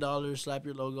 Little $10, slap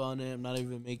your logo on it. I'm not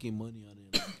even making money on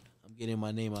it. Like, I'm getting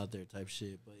my name out there, type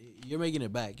shit. But you're making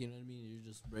it back. You know what I mean? You're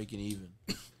just breaking even,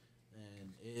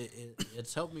 and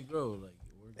it's helped me grow. Like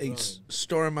we're growing.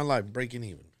 Story of my life, breaking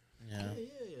even. Yeah. Yeah.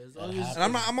 As long as,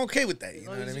 And I'm okay with that. as You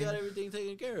know long what I as you got mean? everything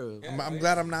taken care of. I'm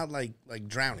glad I'm not like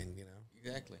drowning. You know.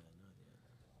 Exactly.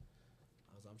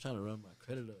 I'm trying to run my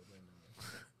credit up right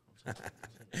now.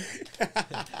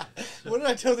 What did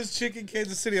I tell this chick in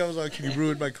Kansas City? I was like, "Can you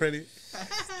ruin my credit?"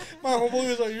 My homeboy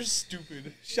was like, "You're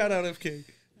stupid." Shout out FK.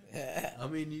 I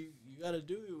mean, you got to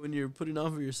do it when you're putting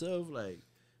on for yourself. Like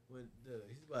when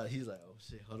he's like, oh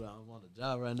shit, hold on, I'm on the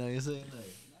job right now. You saying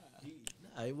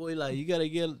like, boy, like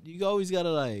you always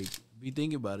gotta like be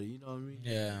thinking about it. You know what I mean?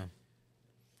 Yeah.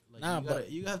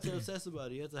 Like you have to obsess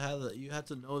about it. You have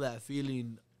to know that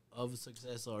feeling of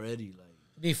success already. Like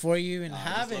before you even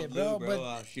have I just it, love bro. Lew, But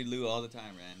I'll shoot Lew all the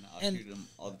time, man. I'll And- shoot him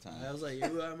all the time. I was like,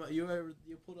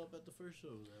 you pulled up at the first show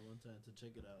that one time to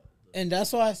check it out. and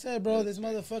that's why I said, bro, this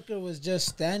motherfucker was just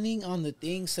standing on the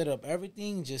thing, set up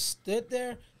everything, just stood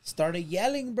there, started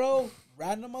yelling, bro.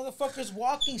 Random motherfuckers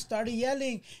walking, started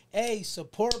yelling, "Hey,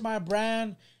 support my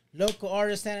brand, local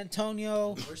artist San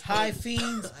Antonio, High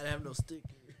Fiends." I didn't have no sticker.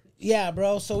 Yeah,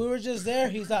 bro. So we were just there.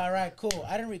 He's like, "All right, cool."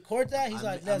 I didn't record that. He's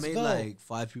like, "Let's I made go." like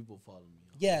 5 people follow me.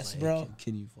 I was Yes, like, bro.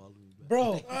 Can you follow me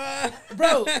back?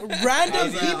 Bro, random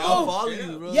I'll people. follow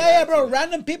you, bro. Yeah, bro.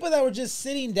 Random people that were just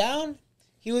sitting down.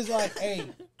 He was like, "Hey,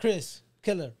 Chris,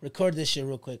 Killer, record this shit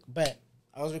real quick." Bet.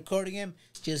 I was recording him,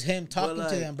 just him talking But,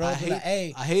 to like, them, bro. I Be like,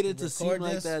 "Hey, hate it to seem record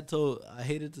like this." that, though. I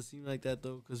hate it to seem like that,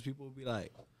 though, because people will be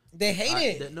like, They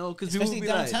hate it. No, because people will Especially be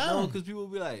like, downtown. no, because people will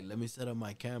be like, let me set up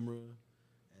my camera,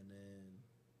 and then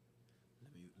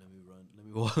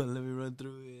let me run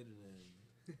through it,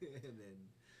 and then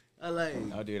I like.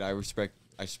 No, dude, I respect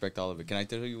all of it. Can I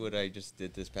tell you what I just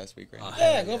did this past week, right?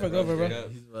 Yeah, go for it, Straight bro.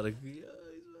 up. He's about to go.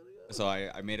 So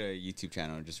I made a YouTube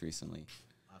channel just recently.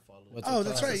 I follow. What's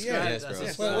That's right. Yeah. Yes,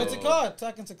 bro. Wait, what's it called? So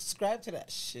I can subscribe to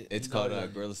that shit. It's called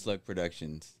Gorilla Slug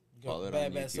Productions. Follow it on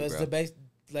Bad, YouTube, bad. So it's bro. the base,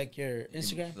 like your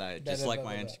Instagram, Like, Bad, just bad, like bad,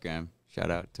 my bad, bad. Instagram. Shout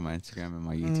out to my Instagram and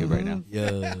my YouTube right now.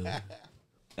 Yeah.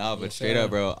 No, but Yes, straight sir. up,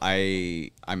 bro.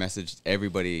 I messaged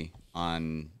everybody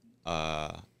on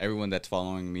everyone that's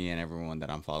following me and everyone that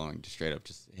I'm following. Just straight up,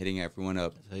 just hitting everyone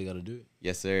up. That's how you gotta do it.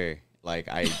 Yes, sir. Like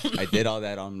I did all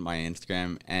that on my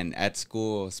Instagram, and at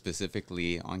school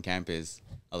specifically on campus,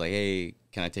 I was like, "Hey,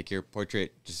 can I take your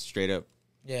portrait?" Just straight up,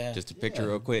 Yeah. just a picture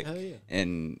real quick. Hell yeah.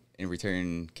 And in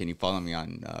return, can you follow me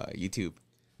on YouTube?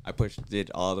 I pushed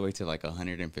it all the way to like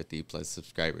 150 plus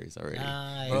subscribers already.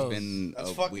 Nice. It's been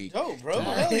That's a fucking week. dope, bro. to-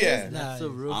 Hell yeah. That's a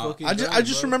real Uh, fucking. I grind,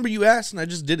 just bro. remember you asked and I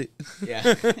just did it.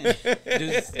 Yeah.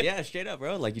 Yeah, straight up,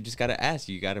 bro. Like, you just gotta ask.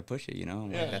 You gotta push it, you know?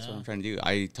 Like, that's what I'm trying to do.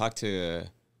 I talked to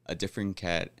a different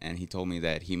cat, and he told me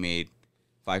that he made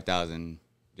 5,000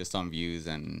 just on views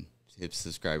and his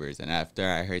subscribers. And after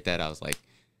I heard that, I was like,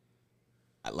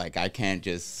 I can't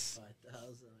just,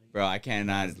 5,000. bro, I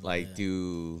cannot, like,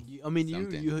 do I mean,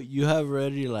 something. you have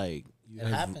already like It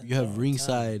happens, you have bro.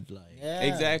 ringside like Yeah.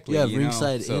 exactly. you have you know?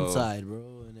 ringside So, inside,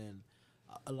 bro, and then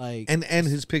like And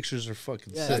his pictures are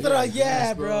fucking Yeah, sick. That's what I, Yes,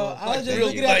 yeah, bro. bro. I was just Real-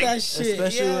 looking at like, that shit.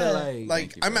 especially Yeah. with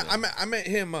Like Thank you, I met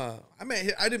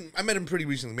him. I met him pretty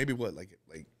recently. Maybe what like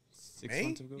 6 May?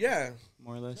 months ago? Yeah.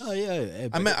 More or less. oh yeah,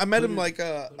 I met him like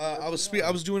I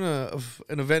was doing an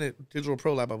event at Digital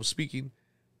Pro Lab. I was speaking,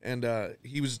 and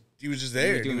he was just You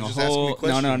there. were He doing was a just asking me whole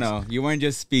questions. no. You weren't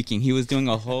just speaking. He was doing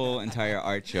a whole entire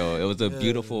art show. It was a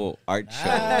beautiful art show,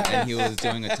 and he was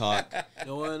doing a talk.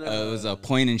 no one, It was a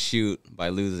point and shoot by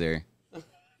Lewsr.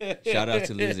 Shout out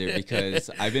to Lewsr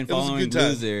because I've been was a following good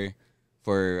time. Lewsr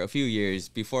for a few years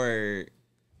before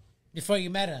Before you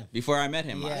met him. I met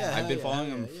him. Yeah. I've been Yeah, following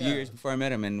him a few yeah. years before I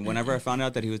met him, and whenever I found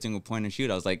out that he was doing a point and shoot,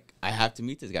 I was like, I have to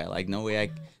meet this guy. Like, no way,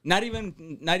 not even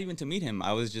to meet him.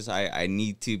 I was just I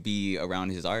need to be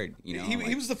around his art. You know, He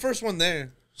like, was the first one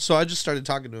there, so I just started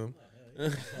talking to him.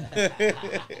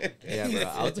 yeah, bro.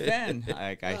 I was a fan.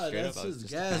 Like, I Nah, straight that's up, I was just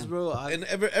just a gas, fan. bro. And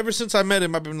ever since I met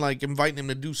him, I've been like inviting him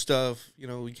to do stuff. You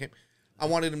know, we came. I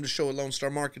wanted him to show at Lone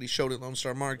Star Market. He showed at Lone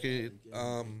Star Market.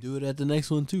 Do it at the next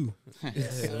one too. Yeah,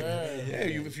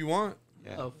 if you want,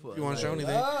 Yeah. if you want to show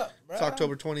anything, Up, it's bro.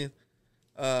 October 20th.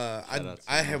 Shout out to I Lone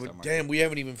have Star Market. damn. We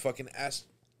haven't even fucking asked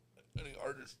any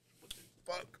artists. What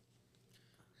the fuck?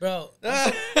 Bro,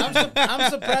 I'm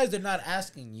surprised they're not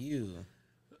asking you.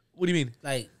 What do you mean?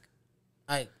 Like,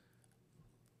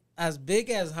 as big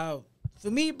as how,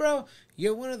 for me, bro,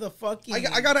 you're one of the fucking.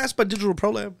 I got asked by Digital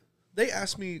Pro Lab. They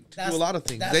asked me to That's- do a lot of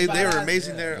things. that's They badass. are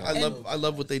amazing there. I And-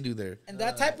 love what they do there. And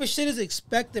that type of shit is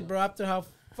expected, bro, after how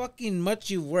fucking much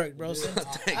you worked, bro. Since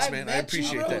Thanks, man. I met you,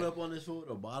 appreciate bro. that. Pulled up on this food with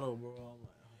a bottle, bro. I'm like,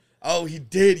 Oh, he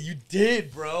did. You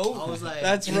did, bro. I was like,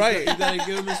 That's you right. You gotta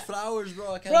give him his flowers,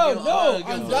 bro. I can't Bro, give him, no, I gotta give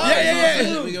I'm him done. flowers. Yeah.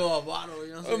 Let me give him a bottle. You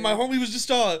know what I'm saying? My homie was just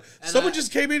And someone I-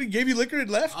 just came in and gave you liquor and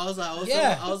left. I was like,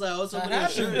 Yeah. I was That somebody a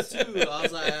happens. shirt too. I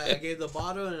was like, I gave the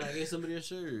bottle and I gave somebody a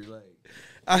shirt. Like,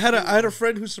 I had a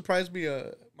friend who surprised me.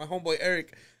 My homeboy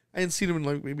Eric. I hadn't seen him in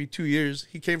like maybe 2 years.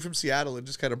 He came from Seattle and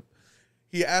just kind of.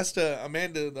 He asked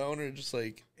Amanda, the owner, just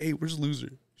like, "Hey, where's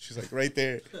Lewsr?" She's like, "Right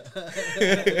there."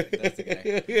 That's the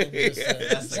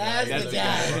guy. That's the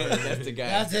guy. That's the guy.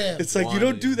 That's him. It's like you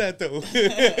don't do that though.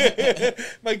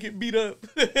 Might get beat up.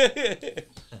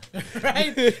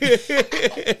 Right?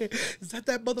 Is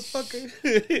that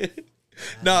motherfucker?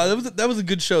 No, that was a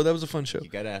good show. That was a fun show. You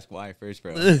gotta ask why first,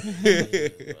 bro. Just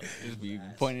be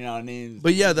pointing out names.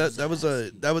 But yeah, that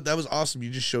was awesome. You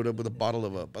just showed up with a bottle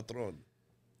of a Patron.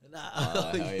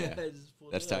 hell yeah. Just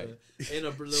pulled That's it up. tight. In a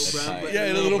little brown bag. Yeah,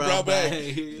 in a little brown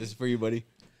bag. This is for you, buddy.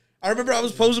 I remember I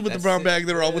was posing with the brown bag.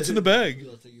 They were all, "What's in the bag?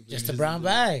 Just a brown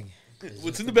bag.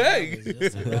 What's in the bag?"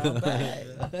 Just a brown bag.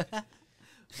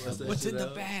 What's in the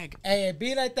bag? Hey, it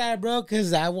be like that, bro,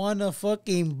 because I won a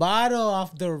fucking bottle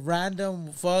off the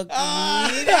random fucking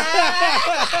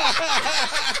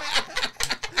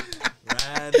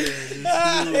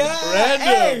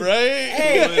Random, right?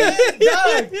 Hey,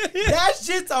 dog, that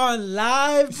shit's on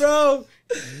live, bro.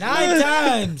 9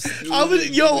 times. I'm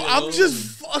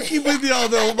just fucking with y'all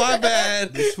though. My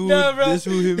bad. This fool, No, bro. this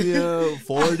fool hit me up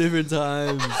 4 different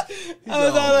times. He's I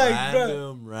was all like,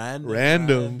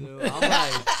 random.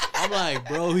 I'm like,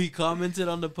 bro, he commented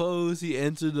on the post. He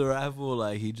entered the raffle.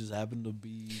 Like, he just happened to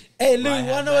be. Hey, Lou, right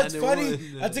wanna know what's hand funny?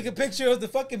 in one. I took a picture of the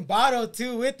fucking bottle,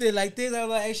 too, with it, like this. I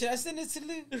was like, hey, should I send it to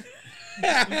Lou?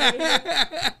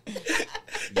 Yeah,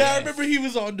 I remember he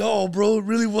was on. No, bro, it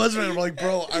really was. I'm like,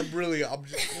 bro, I'm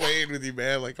just playing with you,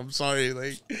 man. Like, I'm sorry.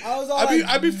 Like, I was all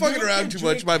I be you fucking can around too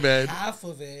much. drink My bad. Half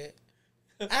of it.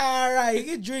 All right, you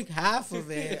can drink half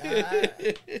of it. All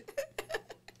right.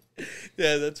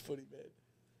 Yeah, that's funny, man.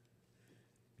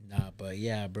 Nah, but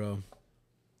yeah, bro.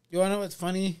 You wanna know what's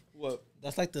funny? What?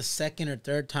 That's like the second or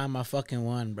third time I fucking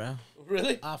won, bro.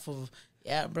 Really? Off of,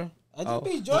 yeah, bro. I just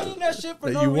be joining that shit for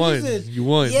That no you won. reason. You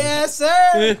won. Yes,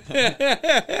 sir.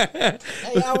 Hey,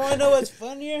 y'all wanna know what's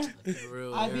funnier? For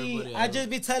real, I just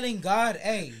be telling God,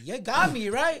 hey, you got me,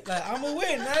 right? Like, I'm gonna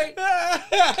win, right?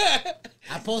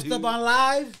 I post up on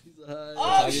live. Oh,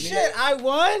 all you shit, need? I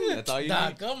won? That's all you Nah,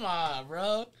 need? come on,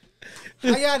 bro.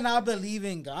 How y'all not believe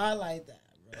in God like that,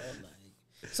 bro?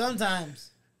 Like, sometimes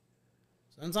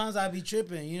I be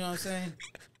tripping, you know what I'm saying?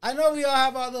 I know we all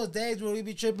have all those days where we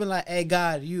be tripping like, hey,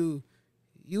 God, you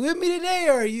with me today,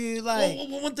 or you like...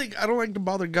 Well, one thing, I don't like to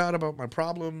bother God about my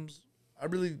problems. I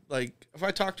really, like, if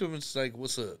I talk to him, it's like,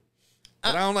 what's up?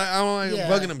 But I don't like yeah.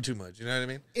 bugging him too much, you know what I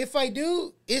mean? If I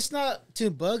do, it's not to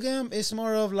bug him. It's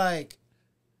more of like,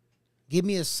 give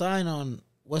me a sign on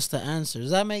what's the answer.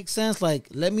 Does that make sense? Like,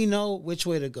 let me know which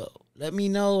way to go. Let me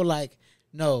know, like,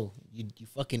 no, you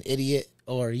fucking idiot,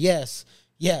 or yes.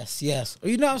 Or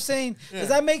you know what I'm saying? Yeah. Does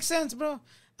that make sense, bro?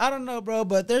 I don't know, bro,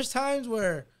 but there's times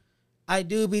where I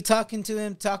do be talking to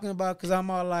him, because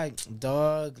I'm all like,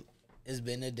 dog, it's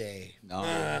been a day. No. You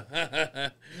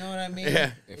know what I mean?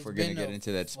 Yeah. If we're gonna get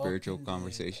into that spiritual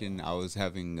conversation, I was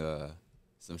having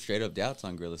some straight up doubts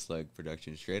on Gorilla Slug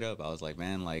production. Straight up, I was like,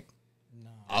 man, like,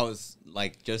 I was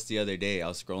like, just the other day, I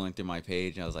was scrolling through my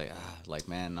page, and I was like,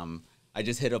 man, I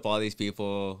just hit up all these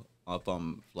people up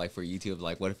on like for YouTube,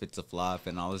 like, what if it's a flop?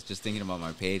 And I was just thinking about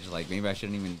my page, like, maybe I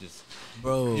shouldn't even just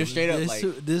straight up, like,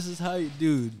 this is how you,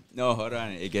 dude. No, hold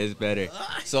on, it gets better.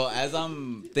 So as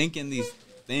I'm thinking these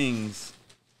things,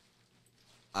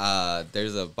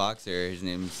 there's a boxer, his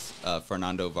name's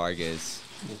Fernando Vargas,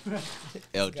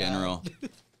 El General.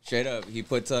 Straight up, he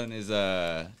puts on his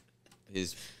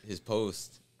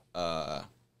post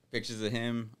pictures of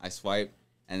him. I swipe,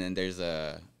 and then there's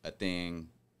a thing,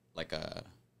 like a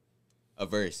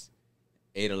verse,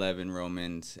 8:11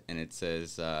 Romans, and it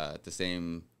says the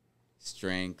same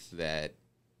strength that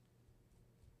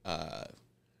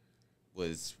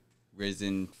was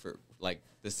risen for, like,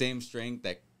 the same strength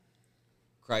that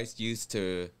Christ used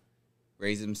to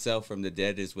raise himself from the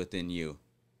dead is within you.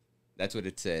 That's what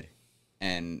it said.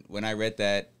 And when I read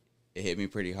that, it hit me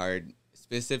pretty hard,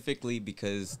 specifically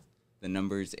because the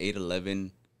numbers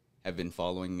 8:11 have been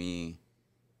following me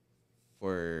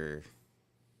for,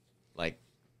 like,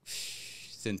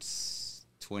 since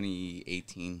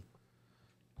 2018.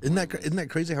 Isn't that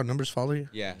crazy how numbers follow you?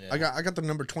 Yeah. I got the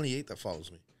number 28 that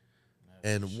follows me,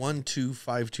 and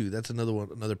 1252. That's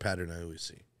another pattern I always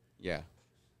see. Yeah.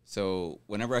 So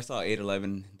whenever I saw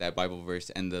 8:11, that Bible verse,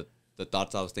 and the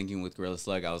thoughts I was thinking with Gorilla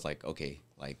Slug, I was like, okay,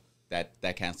 like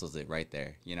that cancels it right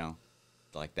there, you know,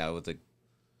 like that was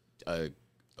a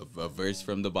verse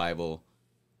from the Bible.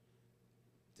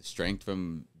 The strength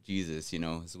from Jesus, you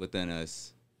know, is within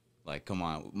us. Like, come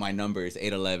on, my number is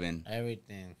 8:11.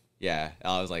 Everything. Yeah,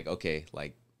 I was like, okay,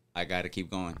 like, I gotta keep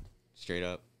going, straight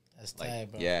up. That's Like,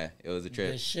 tight, bro. yeah, it was a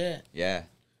trip. Good shit. Yeah,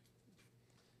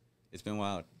 it's been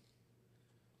wild.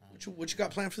 What you got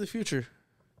planned for the future?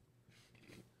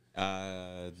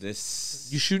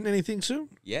 You shooting anything soon?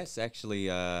 Yes, actually.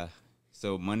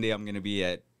 So Monday I'm gonna be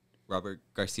at Robert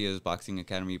Garcia's Boxing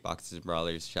Academy, Boxers and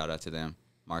Brawlers. Shout out to them.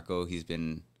 Marco, he's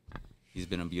been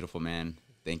a beautiful man.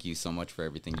 Thank you so much for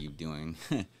everything you're doing.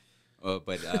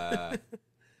 But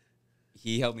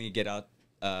he helped me get out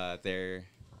there,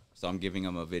 so I'm giving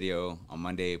him a video on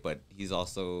Monday. But he's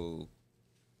also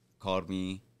called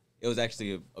me. It was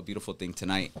actually a beautiful thing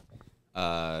tonight.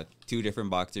 Two different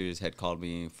boxers had called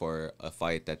me for a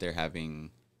fight that they're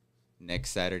having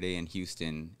next Saturday in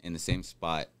Houston in the same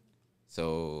spot.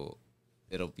 So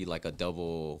it'll be like a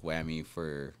double whammy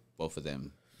for both of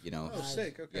them, you know? Oh,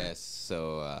 sick. Okay. Yes.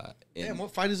 So, Damn,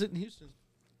 what fight is it in Houston?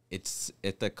 it's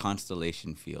at the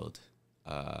Constellation Field.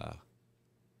 I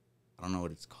don't know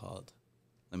what it's called.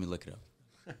 Let me look it up.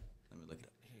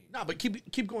 No, but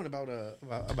keep going about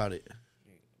it.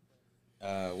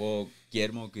 Well,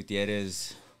 Guillermo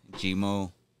Gutierrez,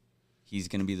 Gmo, he's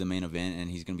going to be the main event, and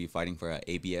he's going to be fighting for an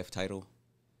ABF title.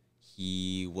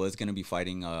 He was going to be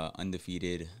fighting a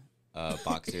undefeated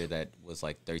boxer that was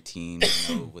like 13,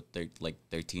 with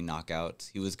 13 knockouts.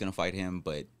 He was going to fight him,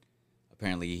 but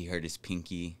apparently he hurt his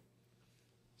pinky.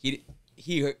 He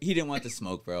didn't want the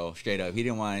smoke, bro. Straight up, he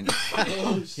didn't want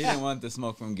the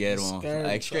smoke from Guillermo.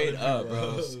 Like straight up,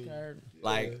 bro.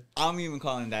 Like I'm even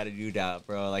calling that a dude out,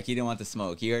 bro. Like he didn't want the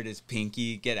smoke. He hurt his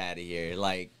pinky. Get out of here.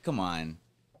 Like come on.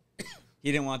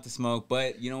 He didn't want the smoke,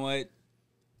 but you know what?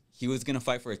 He was gonna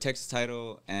fight for a Texas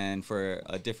title and for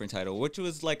a different title, which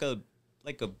was like a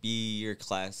B or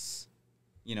class,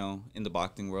 you know, in the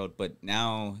boxing world. But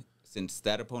now, since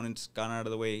that opponent's gone out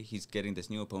of the way, he's getting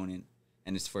this new opponent,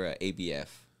 and it's for an ABF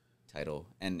title,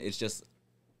 and it's just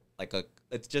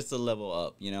a level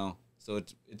up, you know. So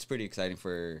it's pretty exciting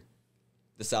for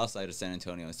the south side of San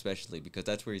Antonio, especially because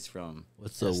that's where he's from.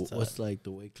 What's like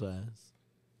the weight class?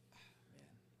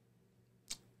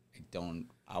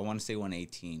 I want to say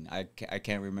 118. I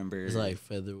can't remember. It's like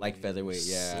featherweight. Like featherweight,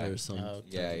 yeah. Or something.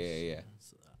 Yeah.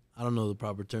 I don't know the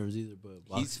proper terms either, but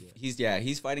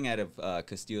he's fighting out of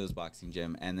Castillo's boxing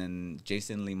gym, and then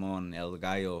Jason Limon El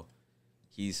Gallo,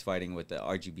 he's fighting with the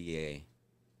RGBA,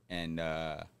 and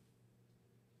I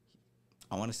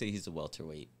want to say he's a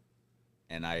welterweight,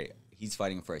 and he's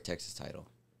fighting for a Texas title.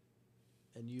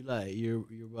 And you're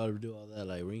about to do all that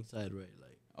like ringside, right?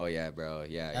 Like, oh yeah, bro,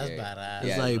 yeah, That's yeah. badass.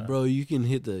 it's Yeah, like, bro, you can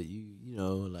hit you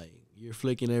know, like you're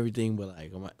flicking everything, but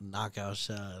like a knockout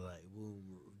shot, like boom,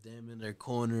 damn in their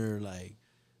corner, like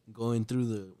going through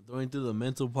the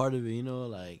mental part of it, you know,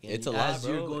 like it's a lot,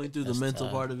 bro. You're going through the mental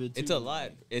part of it too.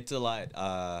 It's a lot.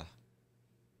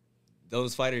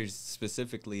 Those fighters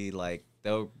specifically, like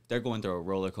they're going through a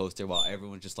roller coaster while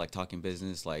everyone's just like talking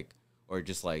business, like or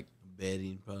just like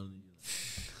betting, probably.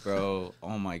 Bro,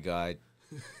 oh my god.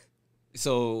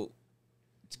 So,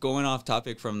 it's going off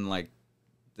topic from like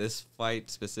this fight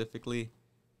specifically,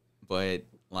 but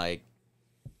like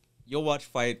you'll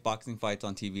watch boxing fights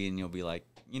on TV and you'll be like,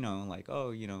 you know, like,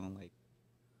 oh, you know, like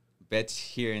bets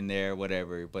here and there,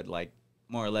 whatever, but like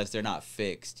more or less they're not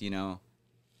fixed, you know.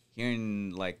 Here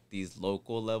in like these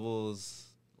local levels,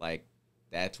 like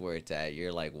that's where it's at.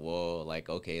 You're like, whoa, like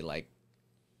okay, like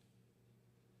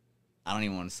I don't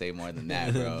even want to say more than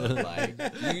that, bro. Like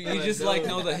you just like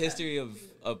know the history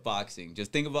of boxing.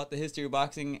 Just think about the history of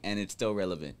boxing and it's still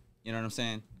relevant. You know what I'm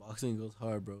saying? Boxing goes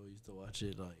hard, bro. I used to watch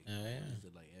it like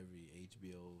like every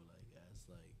HBO, like as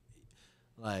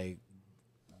like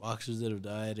boxers that have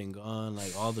died and gone,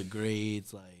 like all the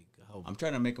grades, like how I'm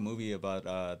trying to make a movie about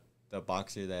the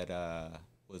boxer that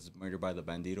was murdered by the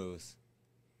Bandidos.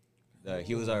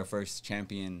 He was our first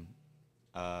champion,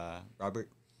 Robert.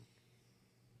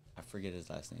 I forget his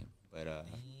last name, but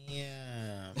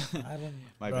yeah, I don't.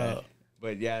 my bro. bad.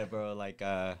 But yeah, bro, like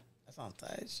That's on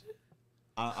tight shit.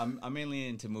 I'm mainly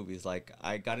into movies. Like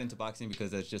I got into boxing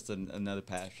because that's just another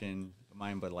passion of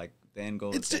mine. But like the end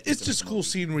goal, It's just cool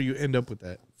seeing where you end up with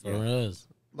that. for us.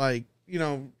 Like, you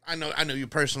know, I know you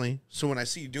personally, so when I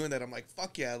see you doing that, I'm like,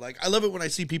 fuck yeah. Like I love it when I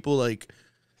see people like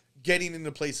getting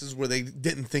into places where they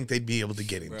didn't think they'd be able to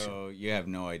get into. Bro, you have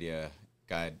no idea.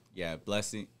 God, yeah,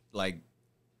 blessing. Like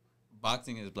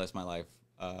boxing has blessed my life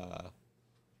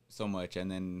so much, and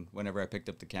then whenever I picked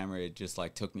up the camera, it just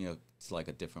like took me to like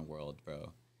a different world,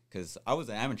 bro. Because I was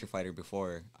an amateur fighter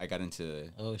before I got into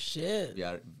Oh shit.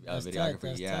 videography.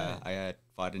 That's Yeah, tight. I had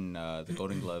fought in the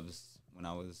Golden Gloves when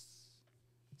I was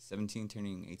 17,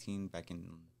 turning 18 back in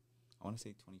I want to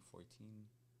say 2014,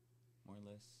 more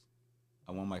or less.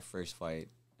 I won my first fight,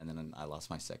 and then I lost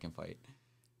my second fight,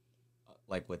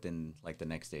 like within like the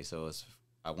next day. So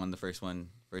I won the first one,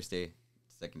 first day.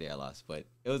 Second day I lost, but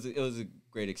it was a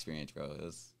great experience, bro. It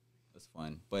was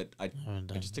fun, but I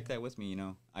just took that with me, you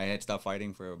know. I had stopped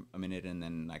fighting for a minute, and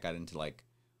then I got into like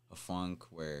a funk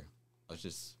where I was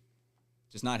just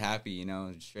not happy, you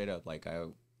know, straight up. Like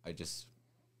I just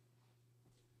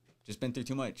been through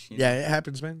too much. You know? Yeah, it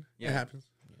happens, man. Yeah. It happens.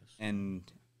 And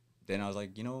then I was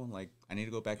like, you know, like I need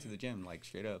to go back to the gym, like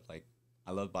straight up. Like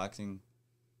I love boxing.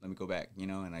 Let me go back, you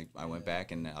know, and I went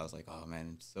back and I was like, oh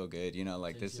man, it's so good, you know,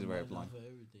 like this is where I belong.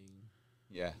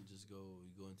 Yeah. You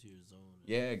go into your zone.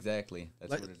 Yeah, exactly.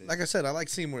 That's Like, what it is. like I said, I like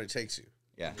seeing where it takes you.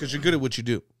 Yeah. Because you're good at what you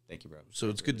do. Thank you, bro. So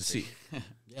it's good to see.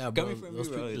 Yeah, bro. Coming from Those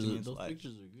you, bro, pictures, it means a those lot.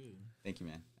 pictures are good. Thank you,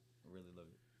 man. I really love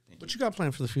it. Thank What you got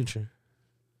planned for the future?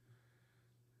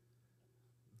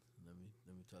 Let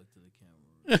me talk to the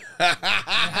camera.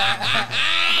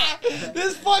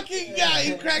 This fucking guy,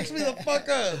 he cracks me the fuck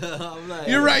up. I'm like,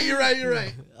 You're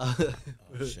right. Oh,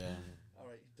 shit. All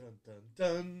right,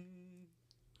 dun.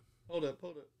 Hold up.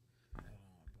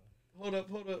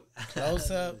 Close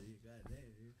up.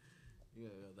 You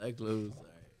got that close. All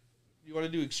right. You want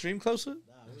to do extreme close-up?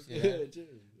 Nah, good.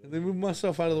 And then move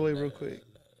myself out of the way real quick.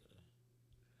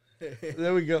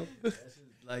 There we go.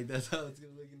 That's how it's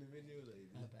gonna look in the video.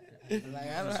 Like,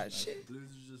 I don't have shit.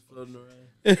 Lewsr just floating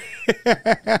around.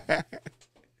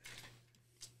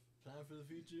 Time for the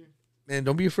future. Man,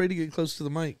 don't be afraid to get close to the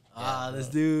mic. This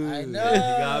dude. I know. You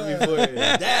got me for it.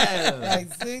 Damn.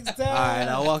 Like 6 times. All right,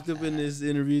 I walked up in this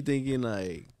interview thinking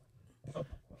like,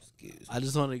 I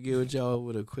just want to get with y'all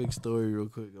with a quick story real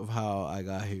quick of how I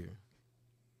got here.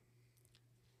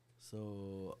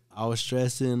 So I was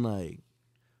stressing like,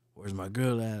 where's my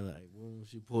girl at? Like when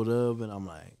she pulled up and I'm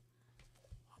like,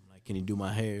 can you do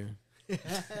my hair?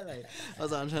 Like, I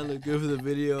was like, I'm trying to look good for the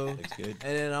video. Looks good.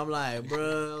 And then I'm like,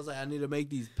 bro, I was like, I need to make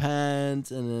these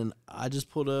pants. And then I just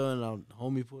pulled up and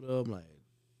homie pulled up. I'm like,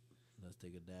 let's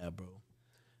take a dab, bro.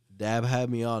 Dab had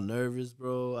me all nervous,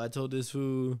 bro. I told this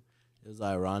fool, it was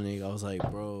ironic. I was like,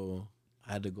 bro,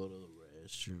 I had to go to the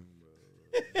restroom,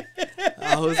 bro.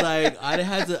 I was like, I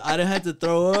didn't have to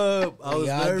throw up. I was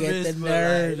nervous. Get the but,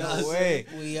 nerves. like, No way.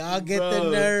 We all get Bro. the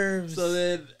nerves. So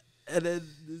then this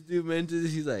dude mentioned,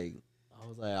 he's like, I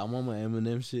was like, I'm on my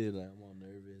Eminem shit. Like, I'm all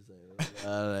nervous.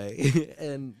 Like,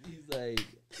 and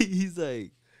he's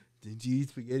like, did you eat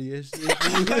spaghetti yesterday?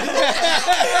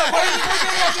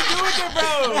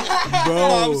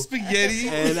 Bro, spaghetti.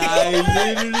 and I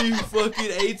literally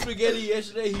fucking ate spaghetti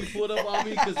yesterday. He pulled up on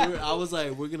me because I was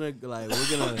like, we're gonna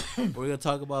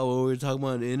talk about what we were talking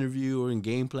about in the interview or in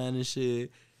game plan and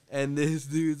shit. And this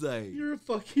dude's like, You're a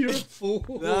fool.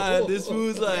 nah. This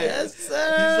fool's like, Yes,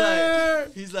 sir.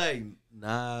 he's like,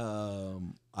 nah.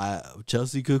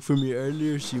 Chelsea cooked for me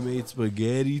earlier. She made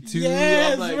spaghetti too.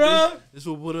 Yes, I'm like, bro. This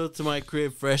will put up to my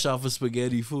crib fresh off of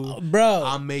spaghetti food. Bro.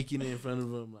 I'm making it in front of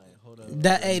him. Like, hold up.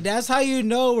 That's how you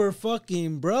know we're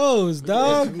fucking bros,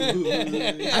 dog.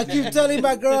 I keep telling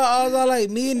my girl, I was all like,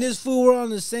 me and this fool were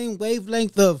on the same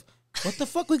wavelength of, what the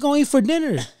fuck we gonna eat for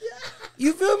dinner?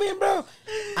 You feel me, bro?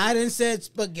 I done said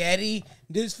spaghetti.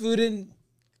 This food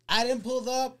I didn't pull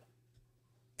up.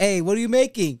 Hey, what are you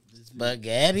making?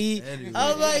 Spaghetti. Anyways. I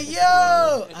was like,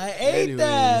 yo, I ate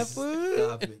that, food.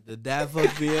 Stop it. The dad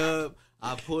fucked me up.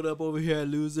 I pulled up over here at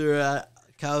Lewsr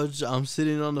couch. I'm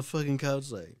sitting on the fucking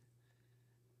couch like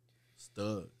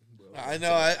stuck. Bro. I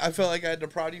know. I felt like I had to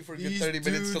prod you for a good 30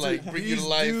 minutes to like bring you to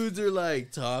life. These dudes are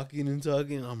like talking and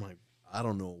talking. I'm like, I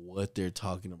don't know what they're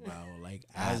talking about. Like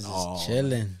I at was all. just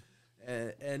chilling.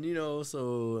 And you know,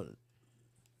 so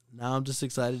now I'm just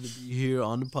excited to be here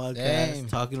on the podcast Damn.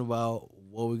 talking about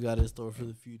what we got in store for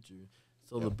the future.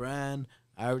 So the brand,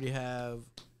 I already have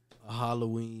a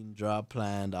Halloween drop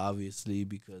planned, obviously,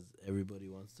 because everybody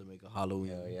wants to make a Halloween.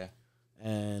 Hell yeah.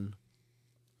 And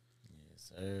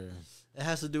Yes, sir. it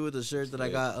has to do with the shirt that I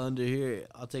got under here.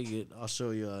 I'll take it. I'll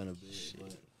show you in a bit.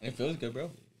 But It feels good,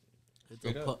 bro.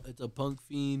 it's a punk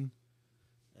fiend,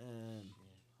 and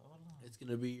it's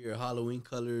gonna be your Halloween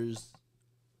colors: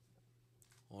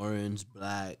 orange,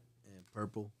 black, and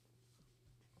purple.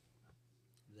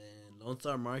 Then Lone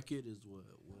Star Market is what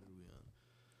are we on?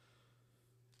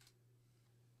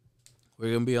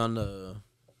 We're gonna be on the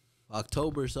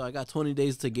October, so I got 20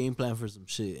 days to game plan for some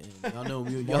shit. And y'all know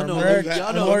me. Y'all know merch. me.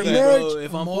 Y'all know More me, merch. bro.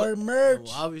 If I'm More merch.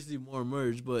 well, obviously more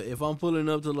merch, but if I'm pulling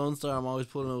up to Lone Star, I'm always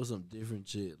pulling up with some different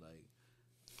shit. Like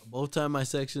both time my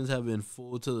sections have been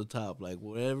full to the top. Like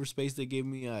whatever space they give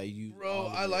me, I use. Bro, all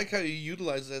of I it. like how you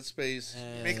utilize that space.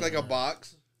 And Make like a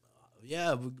box.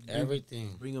 Yeah,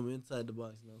 Everything. Bring them inside the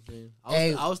box. You know what I'm saying?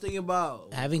 Hey, I was thinking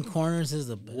about Having corners is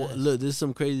the best. look. This is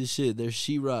some crazy shit. There's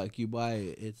sheetrock. You buy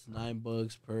it. It's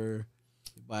 $9 per.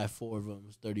 You buy 4 of them.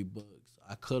 It's $30.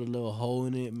 I cut a little hole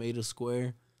in it, made a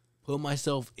square, put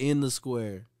myself in the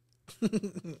square.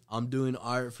 I'm doing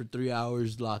art for 3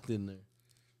 hours locked in there.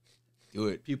 Do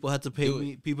it. People had to pay Do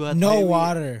me. People had to No pay me-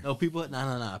 water. No, people.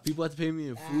 Nah. People had to pay me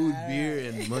in food, beer,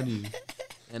 and money.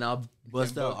 And I'll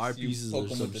bust out art You pieces poke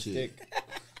or 'em some with the shit. stick.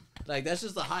 Like that's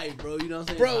just a hype, bro. You know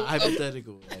what I'm saying? Bro,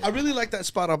 Hypothetical. I really like that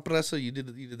spot on Presa you did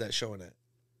that showing at.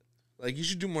 Like you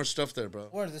should do more stuff there, bro.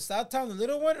 Or the South Town, the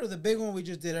little one, or the big one we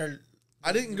just did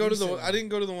I didn't go to the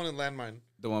one in Landmine.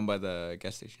 The one by the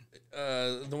gas station.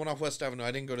 The one off West Avenue.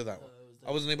 I didn't go to that one. I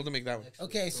wasn't able to make that one.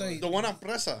 Okay, so The one off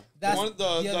Presa. That's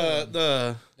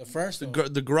The first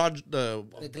one. the garage The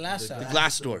glass the side.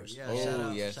 glass doors. Yeah,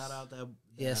 Oh, yes. Shout out that.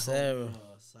 Yes, that sir.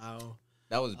 Sal.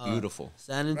 That was beautiful.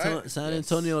 San Right?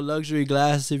 Antonio Luxury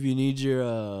Glass. If you need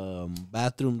your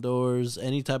bathroom doors,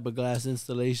 any type of glass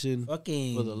installation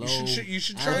Fucking. for the low. You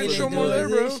should try and really show more do there,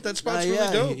 bro. this. That spot's really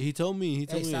yeah, dope. he told me. He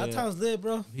told Hey, me. Southtown's lit,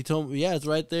 bro. He told me, yeah, it's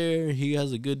right there. He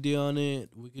has a good deal on it.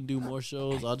 We can do more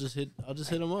shows. I'll just hit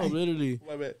him up, literally.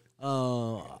 My bad.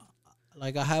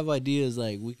 Like I have ideas.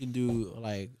 Like we can do.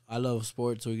 Like I love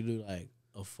sports, so we can do like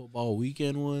a football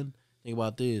weekend one. Think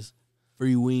about this: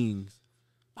 free wings.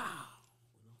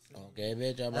 Okay,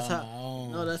 bitch, I'm That's on how. my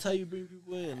own. No, that's how you bring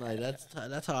people in. Like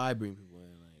that's how I bring people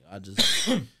in. Like I just,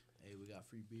 hey, we got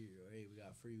free beer. Or, hey, we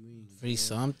got free wings. Free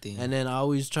something. And then I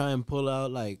always try and pull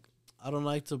out like I don't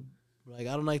like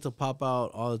to pop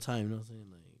out all the time. You know what I'm saying?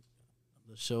 Like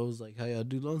the shows, like how y'all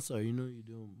do Lone Star. You know, you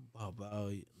do 'em pop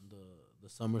out. The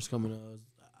summer's coming up,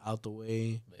 out the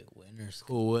way. Big winners.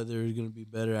 Cool weather is gonna be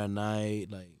better at night.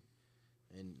 Like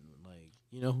and like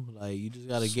you know, like you just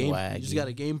got a game. You just Swaggy. got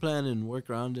a game plan and work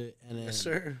around it. And then, Yes,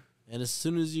 sir. and as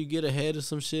soon as you get ahead of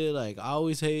some shit, like I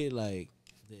always hate like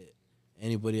that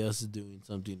anybody else is doing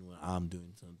something when I'm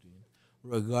doing something,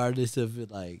 regardless if it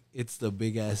like it's the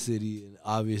big ass city and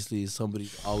obviously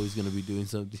somebody's always gonna be doing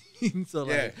something. So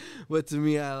Yeah. like, but to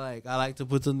me, I like to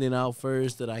put something out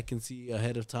first that I can see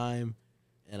ahead of time,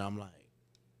 and I'm like,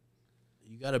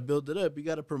 you gotta build it up, you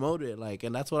gotta promote it, like,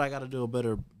 and that's what I gotta do a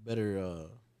better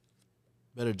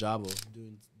job of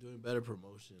doing better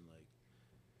promotion. Like,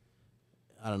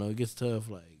 I don't know, it gets tough.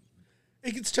 Like,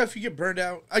 It gets tough. You get burned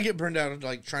out. I get burned out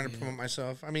like trying to promote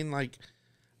myself. I mean, like,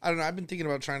 I don't know. I've been thinking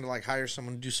about trying to like hire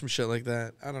someone to do some shit like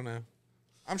that. I don't know.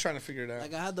 I'm trying to figure it out.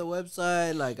 like I had the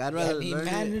website. Like, I'd rather Any learn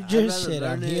manager it. I'd rather shit,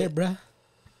 I'm learn here, it. bro.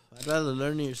 I'd rather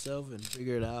learn it yourself and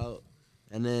figure it out,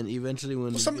 and then eventually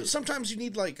when Well, you get, sometimes you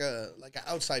need like an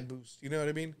outside boost. You know what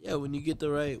I mean? when you get the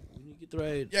right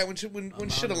Yeah, when shit amount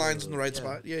aligns of- in the right yeah.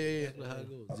 spot. Yeah. exactly how it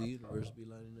goes. The universe be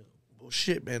lining up. Well,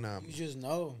 shit, man. You just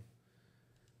know.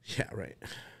 Yeah, right.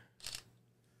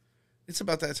 It's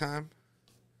about that time.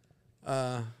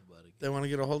 They want to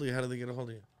get a hold of you. How do they get a hold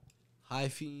of you?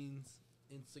 Hiifiends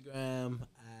Instagram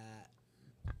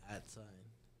at sign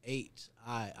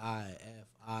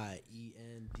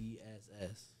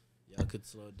HIIFIENDSS. Y'all could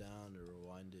slow it down or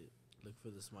rewind it. Look for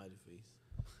the smiley face.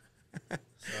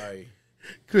 Sorry.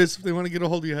 Chris, if they want to get a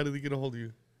hold of you, how do they get a hold of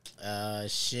you?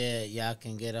 Shit, y'all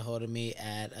can get a hold of me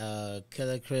at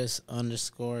Killer Chris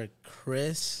 _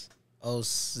 Chris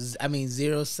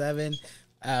 07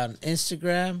 on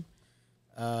Instagram.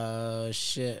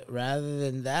 Shit. Rather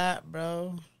than that,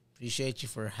 bro, appreciate you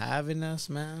for having us,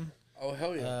 man. Oh,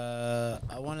 hell yeah.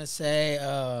 I want to say,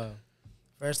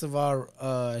 first of all,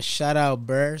 shout out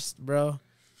Burst, bro.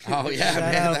 Oh, yeah, Shout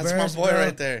man. out That's Burst, my boy bro.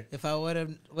 right there. If I would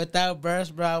have, without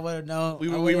Burst, bro, I would have known. We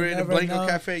I were would've in a never Blanco known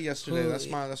Cafe yesterday. who- That's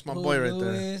my who boy right Lew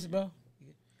there. Is, bro.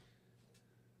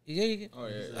 You get? Oh,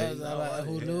 yeah. I was like,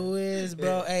 who Lew is,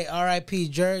 bro. Hey, R.I.P.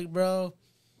 Jerk, bro.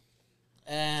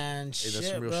 And Hey, that's shit,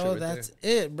 some real bro. shit right That's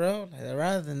it, bro. Like,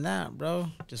 rather than that, bro,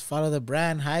 just follow the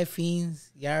brand Hiifiends.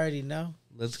 You already know.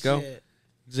 Let's go. Shit.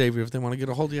 Xavier, if they want to get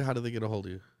a hold of you, how do they get a hold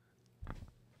of you?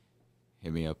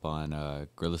 Hit me up on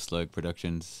Gorilla Slug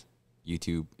Productions,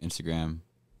 YouTube, Instagram,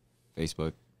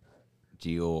 Facebook.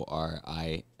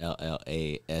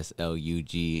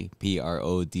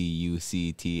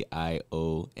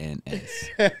 GORILLASLUGPRODUCTIONS.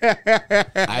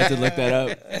 I had to look that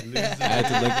up. I had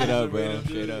to look it up, bro.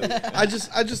 Straight up. I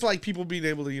just like people being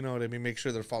able to, you know what I mean, make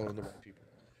sure they're following the right people.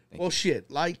 Well, shit.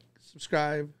 Like,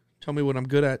 subscribe. Tell me what I'm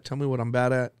good at. Tell me what I'm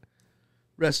bad at.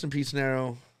 Rest in peace,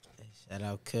 Narrow. Shout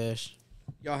out Kush.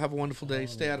 Y'all have a wonderful day.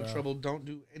 Stay out of bro. trouble. Don't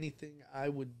do anything I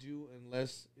would do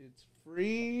unless it's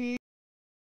free.